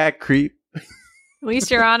 Yeah, creep. At least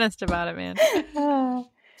you're honest about it, man.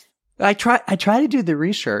 I try to do the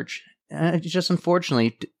research. Just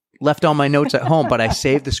unfortunately left all my notes at home, but I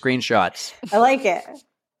saved the screenshots. I like it.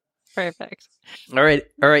 Perfect. All right,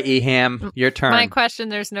 Eham, your turn. My question,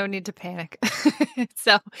 there's no need to panic.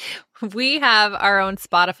 So we have our own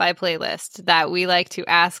Spotify playlist that we like to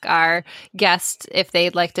ask our guests if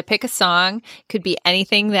they'd like to pick a song. Could be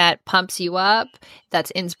anything that pumps you up,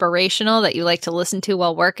 that's inspirational, that you like to listen to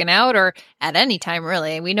while working out or at any time,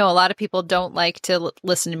 really. We know a lot of people don't like to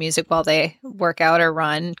listen to music while they work out or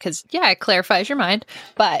run because, yeah, it clarifies your mind.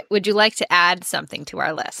 But would you like to add something to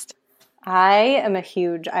our list? I am a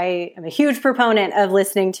huge proponent of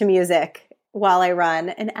listening to music while I run.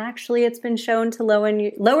 And actually, it's been shown to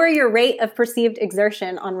lower your rate of perceived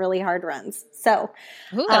exertion on really hard runs. So,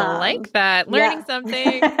 Ooh, I like that. Learning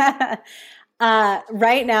something.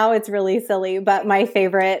 Right now, it's really silly, but my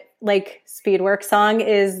favorite speed work song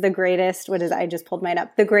is The Greatest. What is it? I just pulled mine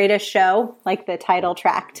up. The Greatest Show, like the title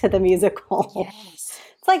track to the musical. Yes.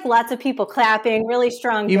 It's like lots of people clapping, really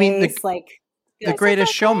strong bass. You mean The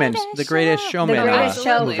Greatest Showman. The Greatest Showman. The Greatest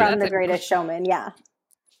Show Absolutely. from The Greatest Showman. Yeah.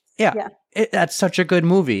 Yeah. That's such a good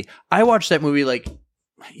movie. I watched that movie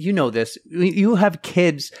you know this. You have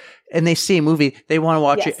kids and they see a movie, they want to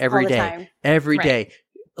watch it every day. Every day.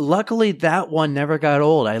 Luckily, that one never got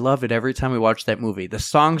old. I love it every time we watch that movie. The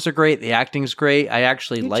songs are great. The acting's great. I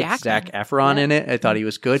actually liked Zac Efron in it. I thought he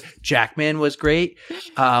was good. Jackman was great.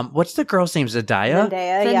 What's the girl's name? Zendaya?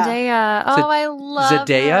 Zendaya. Oh, I love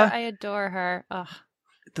Zendaya? her. I adore her. Oh.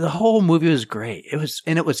 The whole movie was great.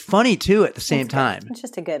 It was funny too at the same time. It's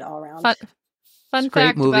just a good all around. Fun Great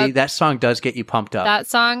fact movie. about That song does get you pumped up. that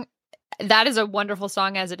song. That is a wonderful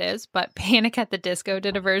song as it is, but Panic at the Disco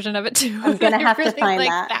did a version of it too. I'm going to have really to find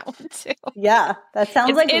like that one too. Yeah, that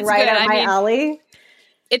sounds It's right good. up my alley.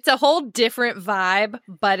 It's a whole different vibe,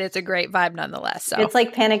 but it's a great vibe nonetheless. So It's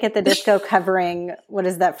like Panic at the Disco covering, what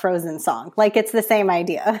is that Frozen song? It's the same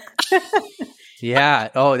idea. Yeah.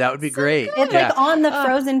 Oh, that would be great. It's on the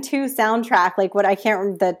Frozen 2 soundtrack. I can't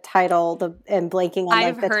remember the title, and blanking on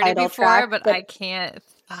I've the heard title it before, track. but I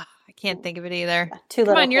can't think of it either. Come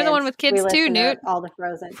on, you're the one with kids too, Newt. All the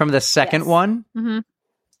Frozen. From the second one? Mm-hmm.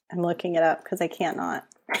 I'm looking it up because I can't not.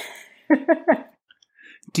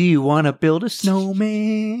 Do you want to build a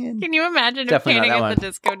snowman? Can you imagine Definitely if not Panic that at the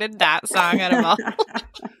Disco did that song out of all?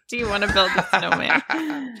 Do you want to build a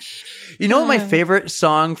snowman? You know what my favorite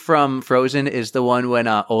song from Frozen is? The one when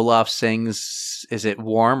Olaf sings, is it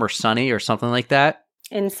Warm or Sunny or something like that?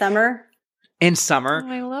 In summer? In summer. Oh,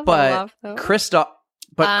 I love but Olaf, though. Kristoff,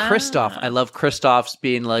 I love Kristoff's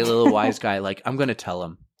being like a little wise guy. I'm going to tell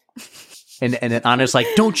him. And then Anna's like,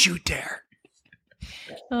 don't you dare.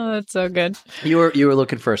 Oh, that's so good. You were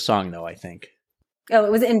looking for a song though, I think. Oh,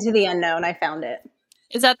 it was Into the Unknown. I found it.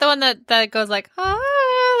 Is that the one that goes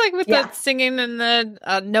with the singing and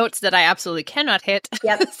the notes that I absolutely cannot hit?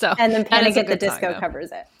 Yep. So and then Panic at the good song, Disco though.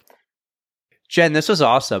 covers it. Jen, this was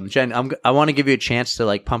awesome. Jen, I want to give you a chance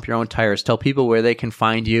to pump your own tires. Tell people where they can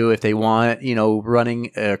find you if they want, running,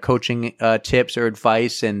 coaching tips or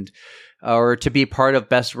advice, or to be part of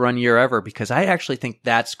Best Run Year Ever, because I actually think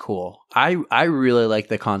that's cool. I really like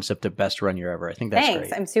the concept of Best Run Year Ever. I think that's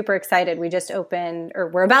great. I'm super excited. We just opened, or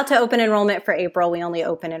we're about to open enrollment for April. We only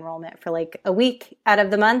open enrollment for a week out of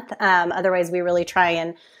the month. Otherwise, we really try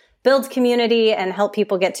and build community and help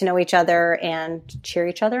people get to know each other and cheer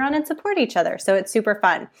each other on and support each other. So it's super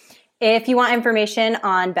fun. If you want information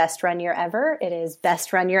on Best Run Year Ever, it is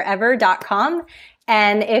bestrunyearever.com.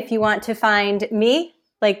 And if you want to find me,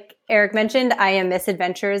 like Eric mentioned, I am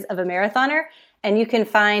Misadventures of a Marathoner, and you can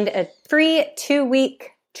find a free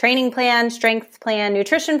 2-week training plan, strength plan,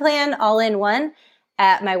 nutrition plan, all in one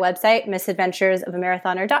at my website,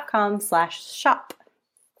 misadventuresofamarathoner.com/shop.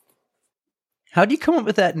 How do you come up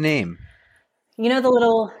with that name? You know the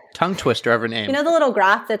little Tongue twister of a name. You know the little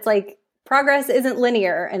graph that's like progress isn't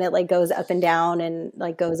linear and it like goes up and down and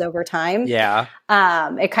like goes over time. Yeah.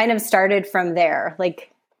 It kind of started from there.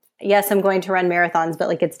 Like, yes, I'm going to run marathons, but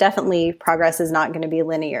like it's definitely progress is not going to be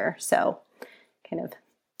linear. So kind of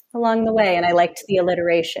along the way. And I liked the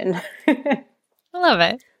alliteration. I love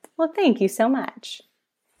it. Well, thank you so much.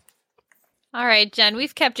 All right, Jen,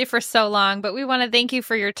 we've kept you for so long, but we want to thank you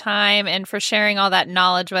for your time and for sharing all that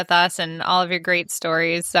knowledge with us and all of your great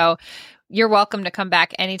stories. So you're welcome to come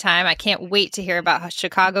back anytime. I can't wait to hear about how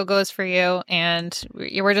Chicago goes for you. And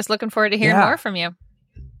we're just looking forward to hearing more from you.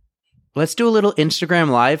 Let's do a little Instagram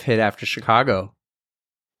live hit after Chicago.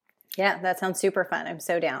 Yeah, that sounds super fun. I'm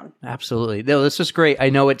so down. Absolutely. No, this is great. I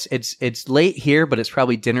know it's late here, but it's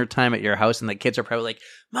probably dinner time at your house, and the kids are probably like,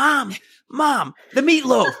 Mom, the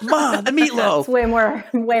meatloaf, Mom, the meatloaf. It's way more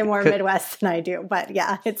Midwest than I do, but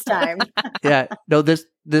yeah, it's time. Yeah. No, this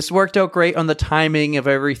worked out great on the timing of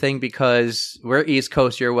everything because we're East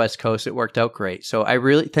Coast, you're West Coast. It worked out great. So I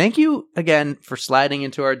really thank you again for sliding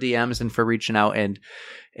into our DMs and for reaching out, and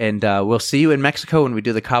we'll see you in Mexico when we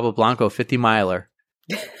do the Cabo Blanco 50 miler.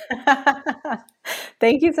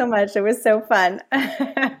 Thank you so much. It was so fun.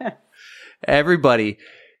 Everybody,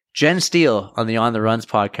 Jen Steele on the On the Runs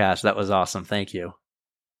podcast. That was awesome. Thank you.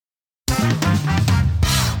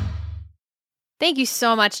 Thank you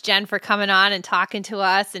so much, Jen, for coming on and talking to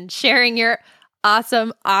us and sharing your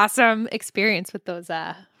awesome experience with those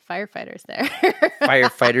firefighters there.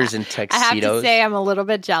 Firefighters in tuxedos. I have to say I'm a little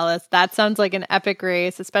bit jealous. That sounds like an epic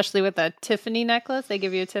race, especially with a Tiffany necklace. They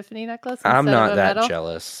give you a Tiffany necklace instead I'm not of a that medal.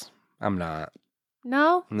 jealous. I'm not.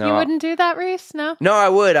 No? No. You wouldn't do that race? No? No, I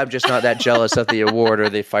would. I'm just not that jealous of the award or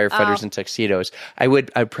the firefighters in tuxedos. I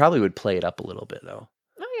probably would play it up a little bit though.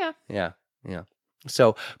 Oh yeah. Yeah.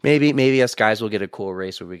 So maybe us guys will get a cool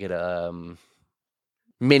race where we get a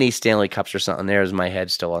mini Stanley Cups or something. There's my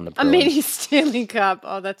head still on the A mini Stanley Cup.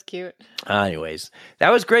 Oh, that's cute. Anyways,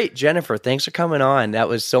 that was great. Jennifer, thanks for coming on. That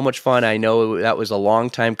was so much fun. I know that was a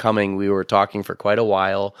long time coming. We were talking for quite a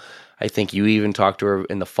while. I think you even talked to her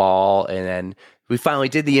in the fall, and then we finally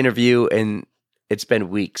did the interview, and it's been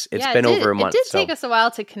weeks. It's been over a month. It did take us a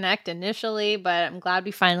while to connect initially, but I'm glad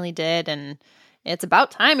we finally did, and it's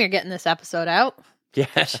about time you're getting this episode out. Yeah.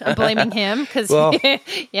 I'm blaming him because,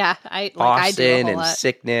 yeah, I do a Austin whole and lot.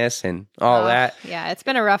 sickness and all that. Yeah, it's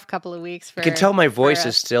been a rough couple of weeks. You can tell my voice for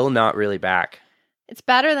is us. still not really back. It's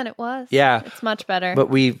better than it was. Yeah. It's much better. But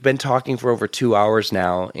we've been talking for over 2 hours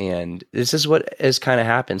now, and this is what has kind of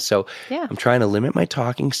happened. So Yeah. I'm trying to limit my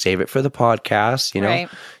talking, save it for the podcast, Right.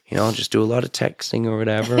 Just do a lot of texting or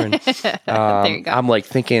whatever. And There you go. I'm like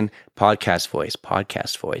thinking podcast voice.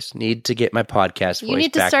 Need to get my podcast voice You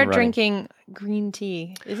need to back start and running. drinking green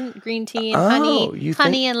tea. Isn't green tea and you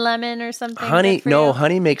honey and lemon or something? Honey, good for no, you?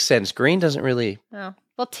 honey makes sense. Green doesn't really. Oh.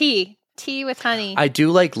 Well, tea with honey. I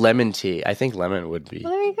do like lemon tea. I think lemon would be.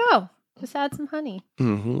 Well, there you go. Just add some honey.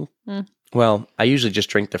 Mm-hmm. Mm. Well, I usually just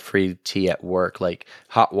drink the free tea at work, like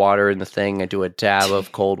hot water in the thing. I do a dab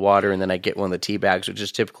of cold water, and then I get one of the tea bags, which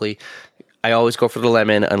is typically, I always go for the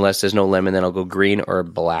lemon. Unless there's no lemon, then I'll go green or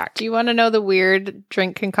black. Do you want to know the weird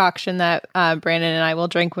drink concoction that Brandon and I will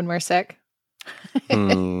drink when we're sick?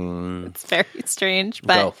 It's very strange,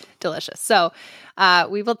 but Go. delicious. So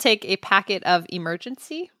we will take a packet of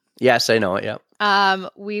Emergency. Yes, I know it. Yeah.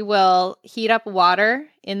 We will heat up water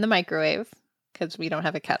in the microwave because we don't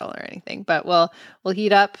have a kettle or anything, but we'll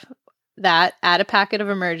heat up that, add a packet of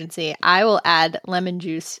Emergency. I will add lemon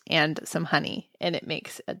juice and some honey, and it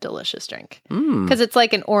makes a delicious drink because it's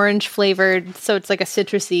like an orange flavored, so it's like a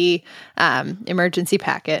citrusy Emergency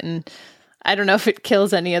packet. And I don't know if it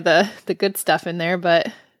kills any of the good stuff in there,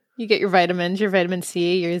 but you get your vitamins, your vitamin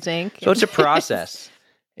C, your zinc. So it's a process.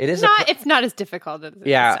 It is It's not as difficult as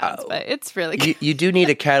it sounds, but it's really good. You do need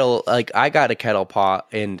a kettle. Like I got a kettle pot,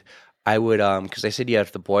 and I would because I said you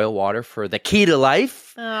have to boil water for the key to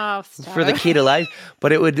life. Oh, stop. For the key to life,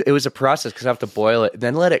 but it was a process because I have to boil it,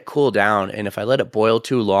 then let it cool down. And if I let it boil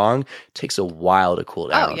too long, it takes a while to cool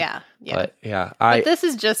down. Oh yeah. But yeah, But this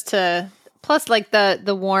is just to plus like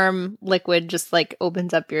the warm liquid just like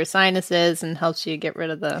opens up your sinuses and helps you get rid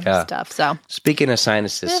of the stuff. So speaking of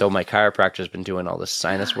sinuses, so my chiropractor's been doing all this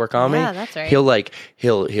sinus work on me. Yeah, that's right.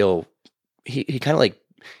 He kind of like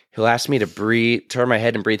He'll ask me to breathe, turn my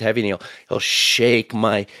head and breathe heavy, and he'll shake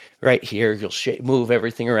my right here. He'll move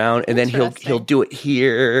everything around, and then he'll do it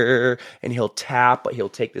here, and he'll tap. He'll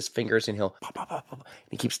take his fingers and he'll pop, pop, pop, pop.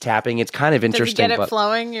 He keeps tapping. It's kind of interesting. Does he get it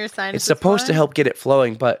flowing? Your sinus. It's supposed to help get it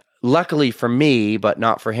flowing, but luckily for me, but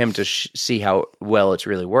not for him to see how well it's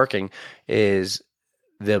really working, is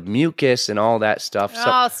the mucus and all that stuff.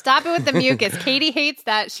 Oh, stop it with the mucus. Katie hates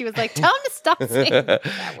that. She was like, tell him to stop saying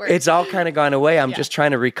that word. It's all kind of gone away. I'm just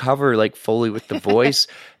trying to recover like fully with the voice.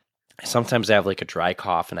 Sometimes I have like a dry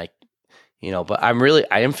cough and but I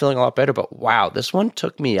am feeling a lot better. But wow, this one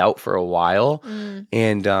took me out for a while.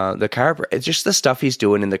 And the chiropractor, it's just the stuff he's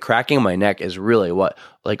doing, and the cracking of my neck is really what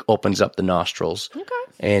like opens up the nostrils. Okay.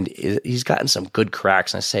 And he's gotten some good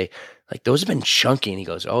cracks. And I say, like, those have been chunky. And he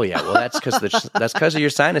goes, oh, yeah, well, that's because of your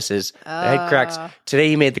sinuses. I had cracks. Today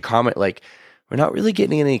he made the comment, like, we're not really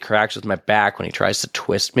getting any cracks with my back when he tries to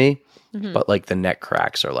twist me. But, like, the neck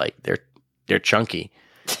cracks are, like, they're chunky.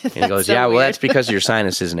 And he goes, well, that's because of your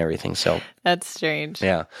sinuses and everything. So that's strange.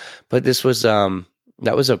 Yeah. But this was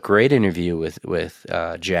that was a great interview with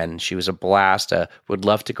Jen. She was a blast. Would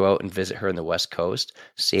love to go out and visit her in the West Coast.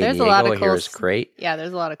 San Diego here is great. Yeah,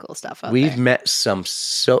 there's a lot of cool stuff out we've there.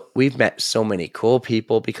 We've met so many cool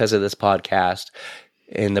people because of this podcast.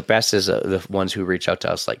 And the best is the ones who reach out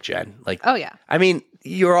to us, like Jen. Like, oh yeah. I mean,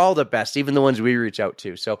 you're all the best, even the ones we reach out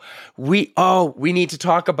to. So we need to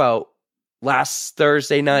talk about last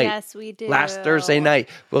Thursday night. Yes, we do. Last Thursday night.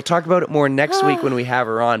 We'll talk about it more next week when we have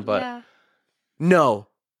her on, but no,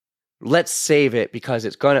 let's save it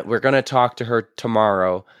because we're gonna talk to her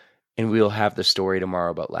tomorrow, and we'll have the story tomorrow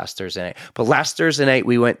about last Thursday night. But last Thursday night,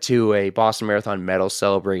 we went to a Boston Marathon medal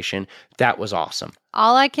celebration. That was awesome.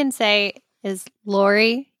 All I can say is,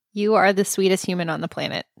 Lori, you are the sweetest human on the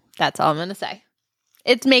planet. That's all I'm gonna say.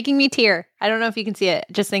 It's making me tear. I don't know if you can see it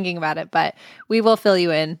just thinking about it, but we will fill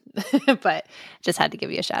you in. But just had to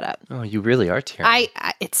give you a shout out. Oh, you really are tearing.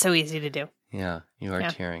 It's so easy to do. Yeah, you are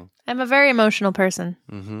tearing. I'm a very emotional person.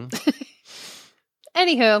 Mm-hmm.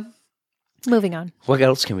 Anywho, moving on. What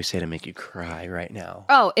else can we say to make you cry right now?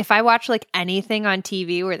 Oh, if I watch like anything on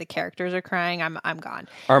TV where the characters are crying, I'm gone.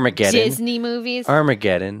 Armageddon. Disney movies.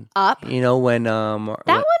 Armageddon. Up. You know when that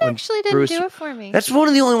one actually didn't do it for me. That's one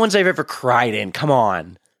of the only ones I've ever cried in. Come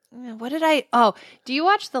on. What did I? Oh, do you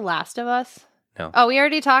watch The Last of Us? No. Oh, we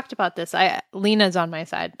already talked about this. Lena's on my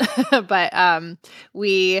side, but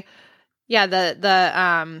the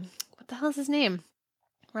what the hell is his name?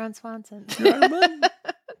 Ron Swanson.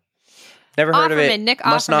 Never heard of it. Nick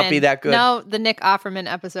Offerman. Must not be that good. No, the Nick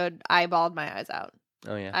Offerman episode, I bawled my eyes out.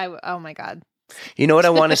 Oh yeah. Oh my god. You know what I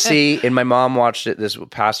want to see? And my mom watched it this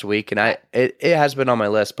past week, and it has been on my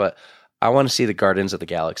list, but I want to see the Guardians of the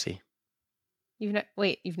Galaxy.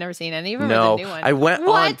 You've never seen any of them? No, or the new one? I went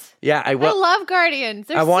what? on. Yeah, I love Guardians.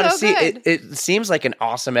 They're I want to see good. it. It seems like an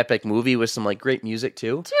awesome epic movie with some like great music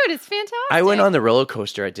too. Dude, it's fantastic. I went on the roller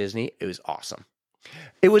coaster at Disney. It was awesome.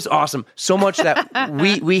 It was awesome. So much that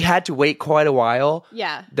we had to wait quite a while.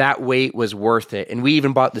 Yeah. That wait was worth it. And we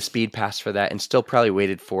even bought the speed pass for that and still probably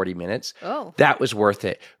waited 40 minutes. Oh. That was worth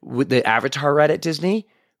it. With the Avatar ride at Disney,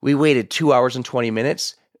 we waited 2 hours and 20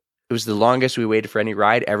 minutes. It was the longest we waited for any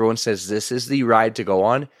ride. Everyone says this is the ride to go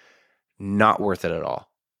on. Not worth it at all.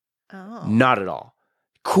 Oh. Not at all.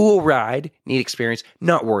 Cool ride, neat experience.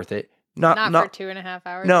 Not worth it. Not for 2.5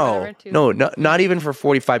 hours. No, not even for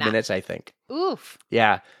 45 minutes. I think. Oof.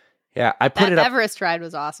 Yeah. I put it up. Everest ride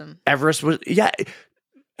was awesome. Everest was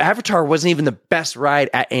Avatar wasn't even the best ride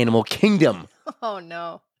at Animal Kingdom. Oh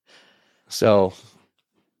no. So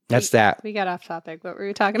that's that. We got off topic. What were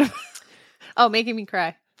we talking about? Oh, making me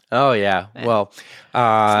cry. Oh yeah. Well, it's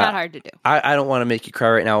not hard to do. I don't want to make you cry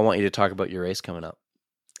right now. I want you to talk about your race coming up.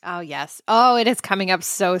 Oh, yes. Oh, it is coming up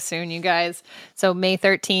so soon, you guys. So May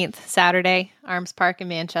 13th, Saturday, Arms Park in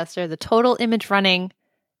Manchester, the Total Image Running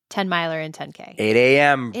 10 miler and 10K. 8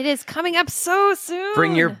 a.m. It is coming up so soon.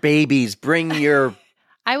 Bring your babies. Bring your...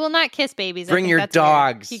 I will not kiss babies. Bring your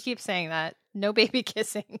dogs. Weird. He keeps saying that. No baby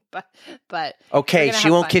kissing, but okay, she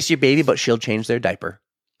won't kiss your baby, but she'll change their diaper.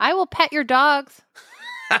 I will pet your dogs.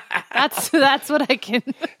 That's what I can.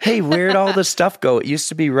 Hey, where'd all the stuff go? It used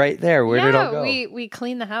to be right there. Where did it all go? We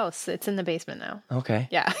clean the house. It's in the basement now. Okay.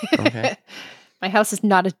 Yeah. Okay. My house is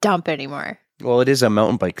not a dump anymore. Well, it is a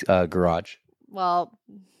mountain bike garage. Well,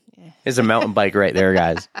 It's a mountain bike right there,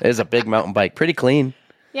 guys. It is a big mountain bike. Pretty clean.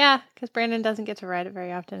 Yeah, because Brandon doesn't get to ride it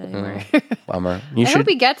very often anymore. Bummer. I hope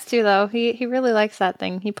he gets to, though. He really likes that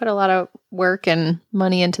thing. He put a lot of work and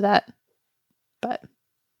money into that. But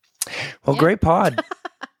well, great pod.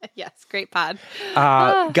 Yes, great pod.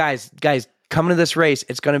 Guys, come to this race.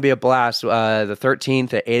 It's going to be a blast. The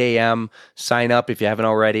 13th at 8 a.m. Sign up if you haven't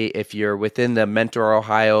already. If you're within the Mentor,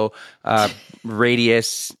 Ohio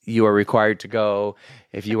radius, you are required to go.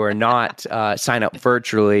 If you are not, sign up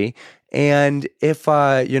virtually. And if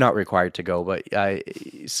you're not required to go, but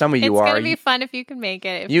some of you are. It's going to be fun if you can make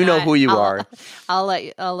it. If you know not, who you are. I'll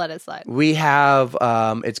let it slide. We have,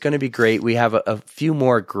 it's going to be great. We have a few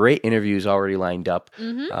more great interviews already lined up.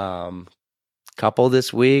 Couple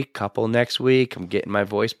this week, couple next week. I'm getting my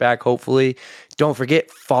voice back, hopefully. Don't forget,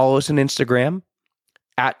 follow us on Instagram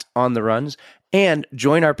at On The Runs. And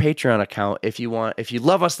join our Patreon account if you want. If you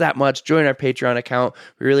love us that much, join our Patreon account.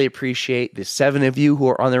 We really appreciate the 7 of you who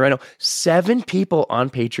are on there right now. 7 people on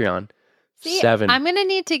Patreon. See, 7. I'm going to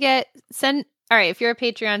need to all right, if you're a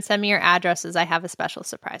Patreon, send me your addresses. I have a special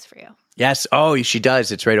surprise for you. Yes. Oh, she does.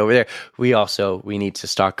 It's right over there. We need to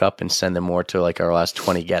stock up and send them more to like our last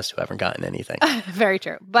 20 guests who haven't gotten anything. Very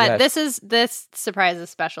true. But Yes. this surprise is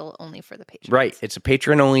special only for the Patreons. Right. It's a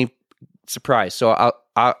Patreon only surprise. So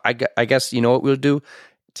I guess you know what we'll do?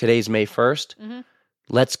 Today's May 1st.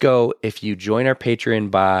 Let's go. If you join our Patreon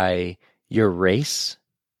by your race,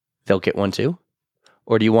 they'll get one too.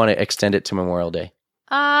 Or do you want to extend it to Memorial Day?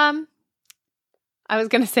 I was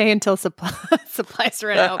going to say until supplies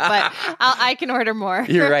run out, but I can order more.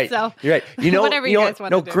 You're right. So You're right. You know, whatever you guys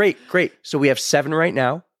want to do. Great. So we have 7 right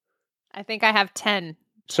now. I think I have 10.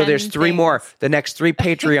 So there's 3 things. more. The next 3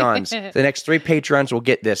 Patreons. The next 3 Patreons will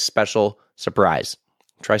get this special surprise.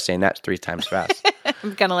 Try saying that 3 times fast.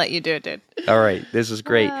 I'm going to let you do it, dude. All right. This is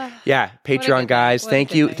great. Yeah. Patreon good guys. thing. What a Thank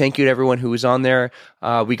good you. thing. Thank you to everyone who was on there.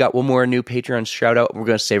 We got one more new Patreon shout out. We're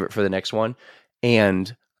going to save it for the next one.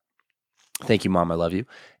 And thank you, Mom. I love you.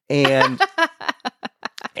 And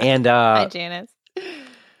Hi, Janice.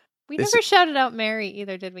 We never shouted out Mary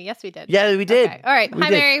either, did we? Yes, we did. Yeah, we did. Okay. All right. We Hi,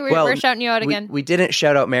 did. Mary. We're shouting you out again. We didn't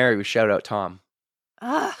shout out Mary. We shouted out Tom.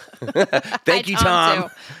 Thank you, Tom.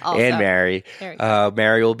 And Mary.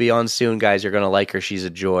 Mary will be on soon, guys. You're going to like her. She's a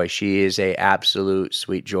joy. She is a absolute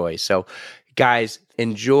sweet joy. So, guys,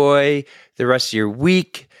 enjoy the rest of your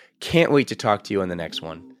week. Can't wait to talk to you on the next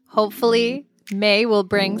one. Hopefully, May will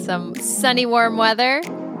bring some sunny, warm weather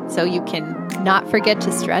so you can not forget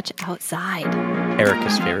to stretch outside.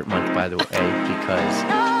 Erica's favorite month, by the way, because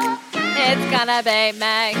it's gonna be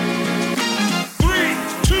May. 3,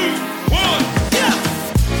 2, 1.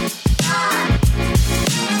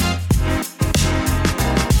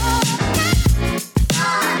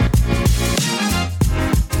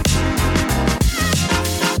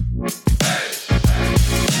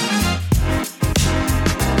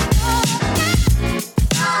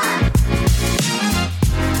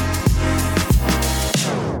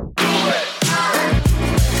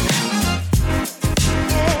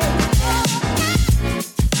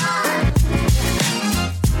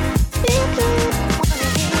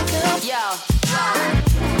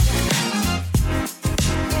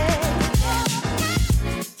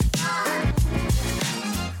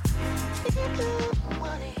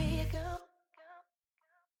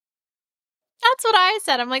 That's what I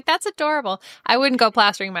said. I'm like, that's adorable. I wouldn't go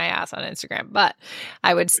plastering my ass on Instagram, but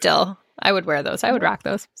I would wear those. I would rock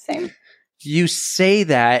those. Same. You say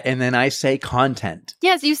that, and then I say content.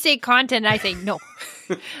 Yes, you say content, and I say no.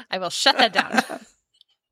 I will shut that down.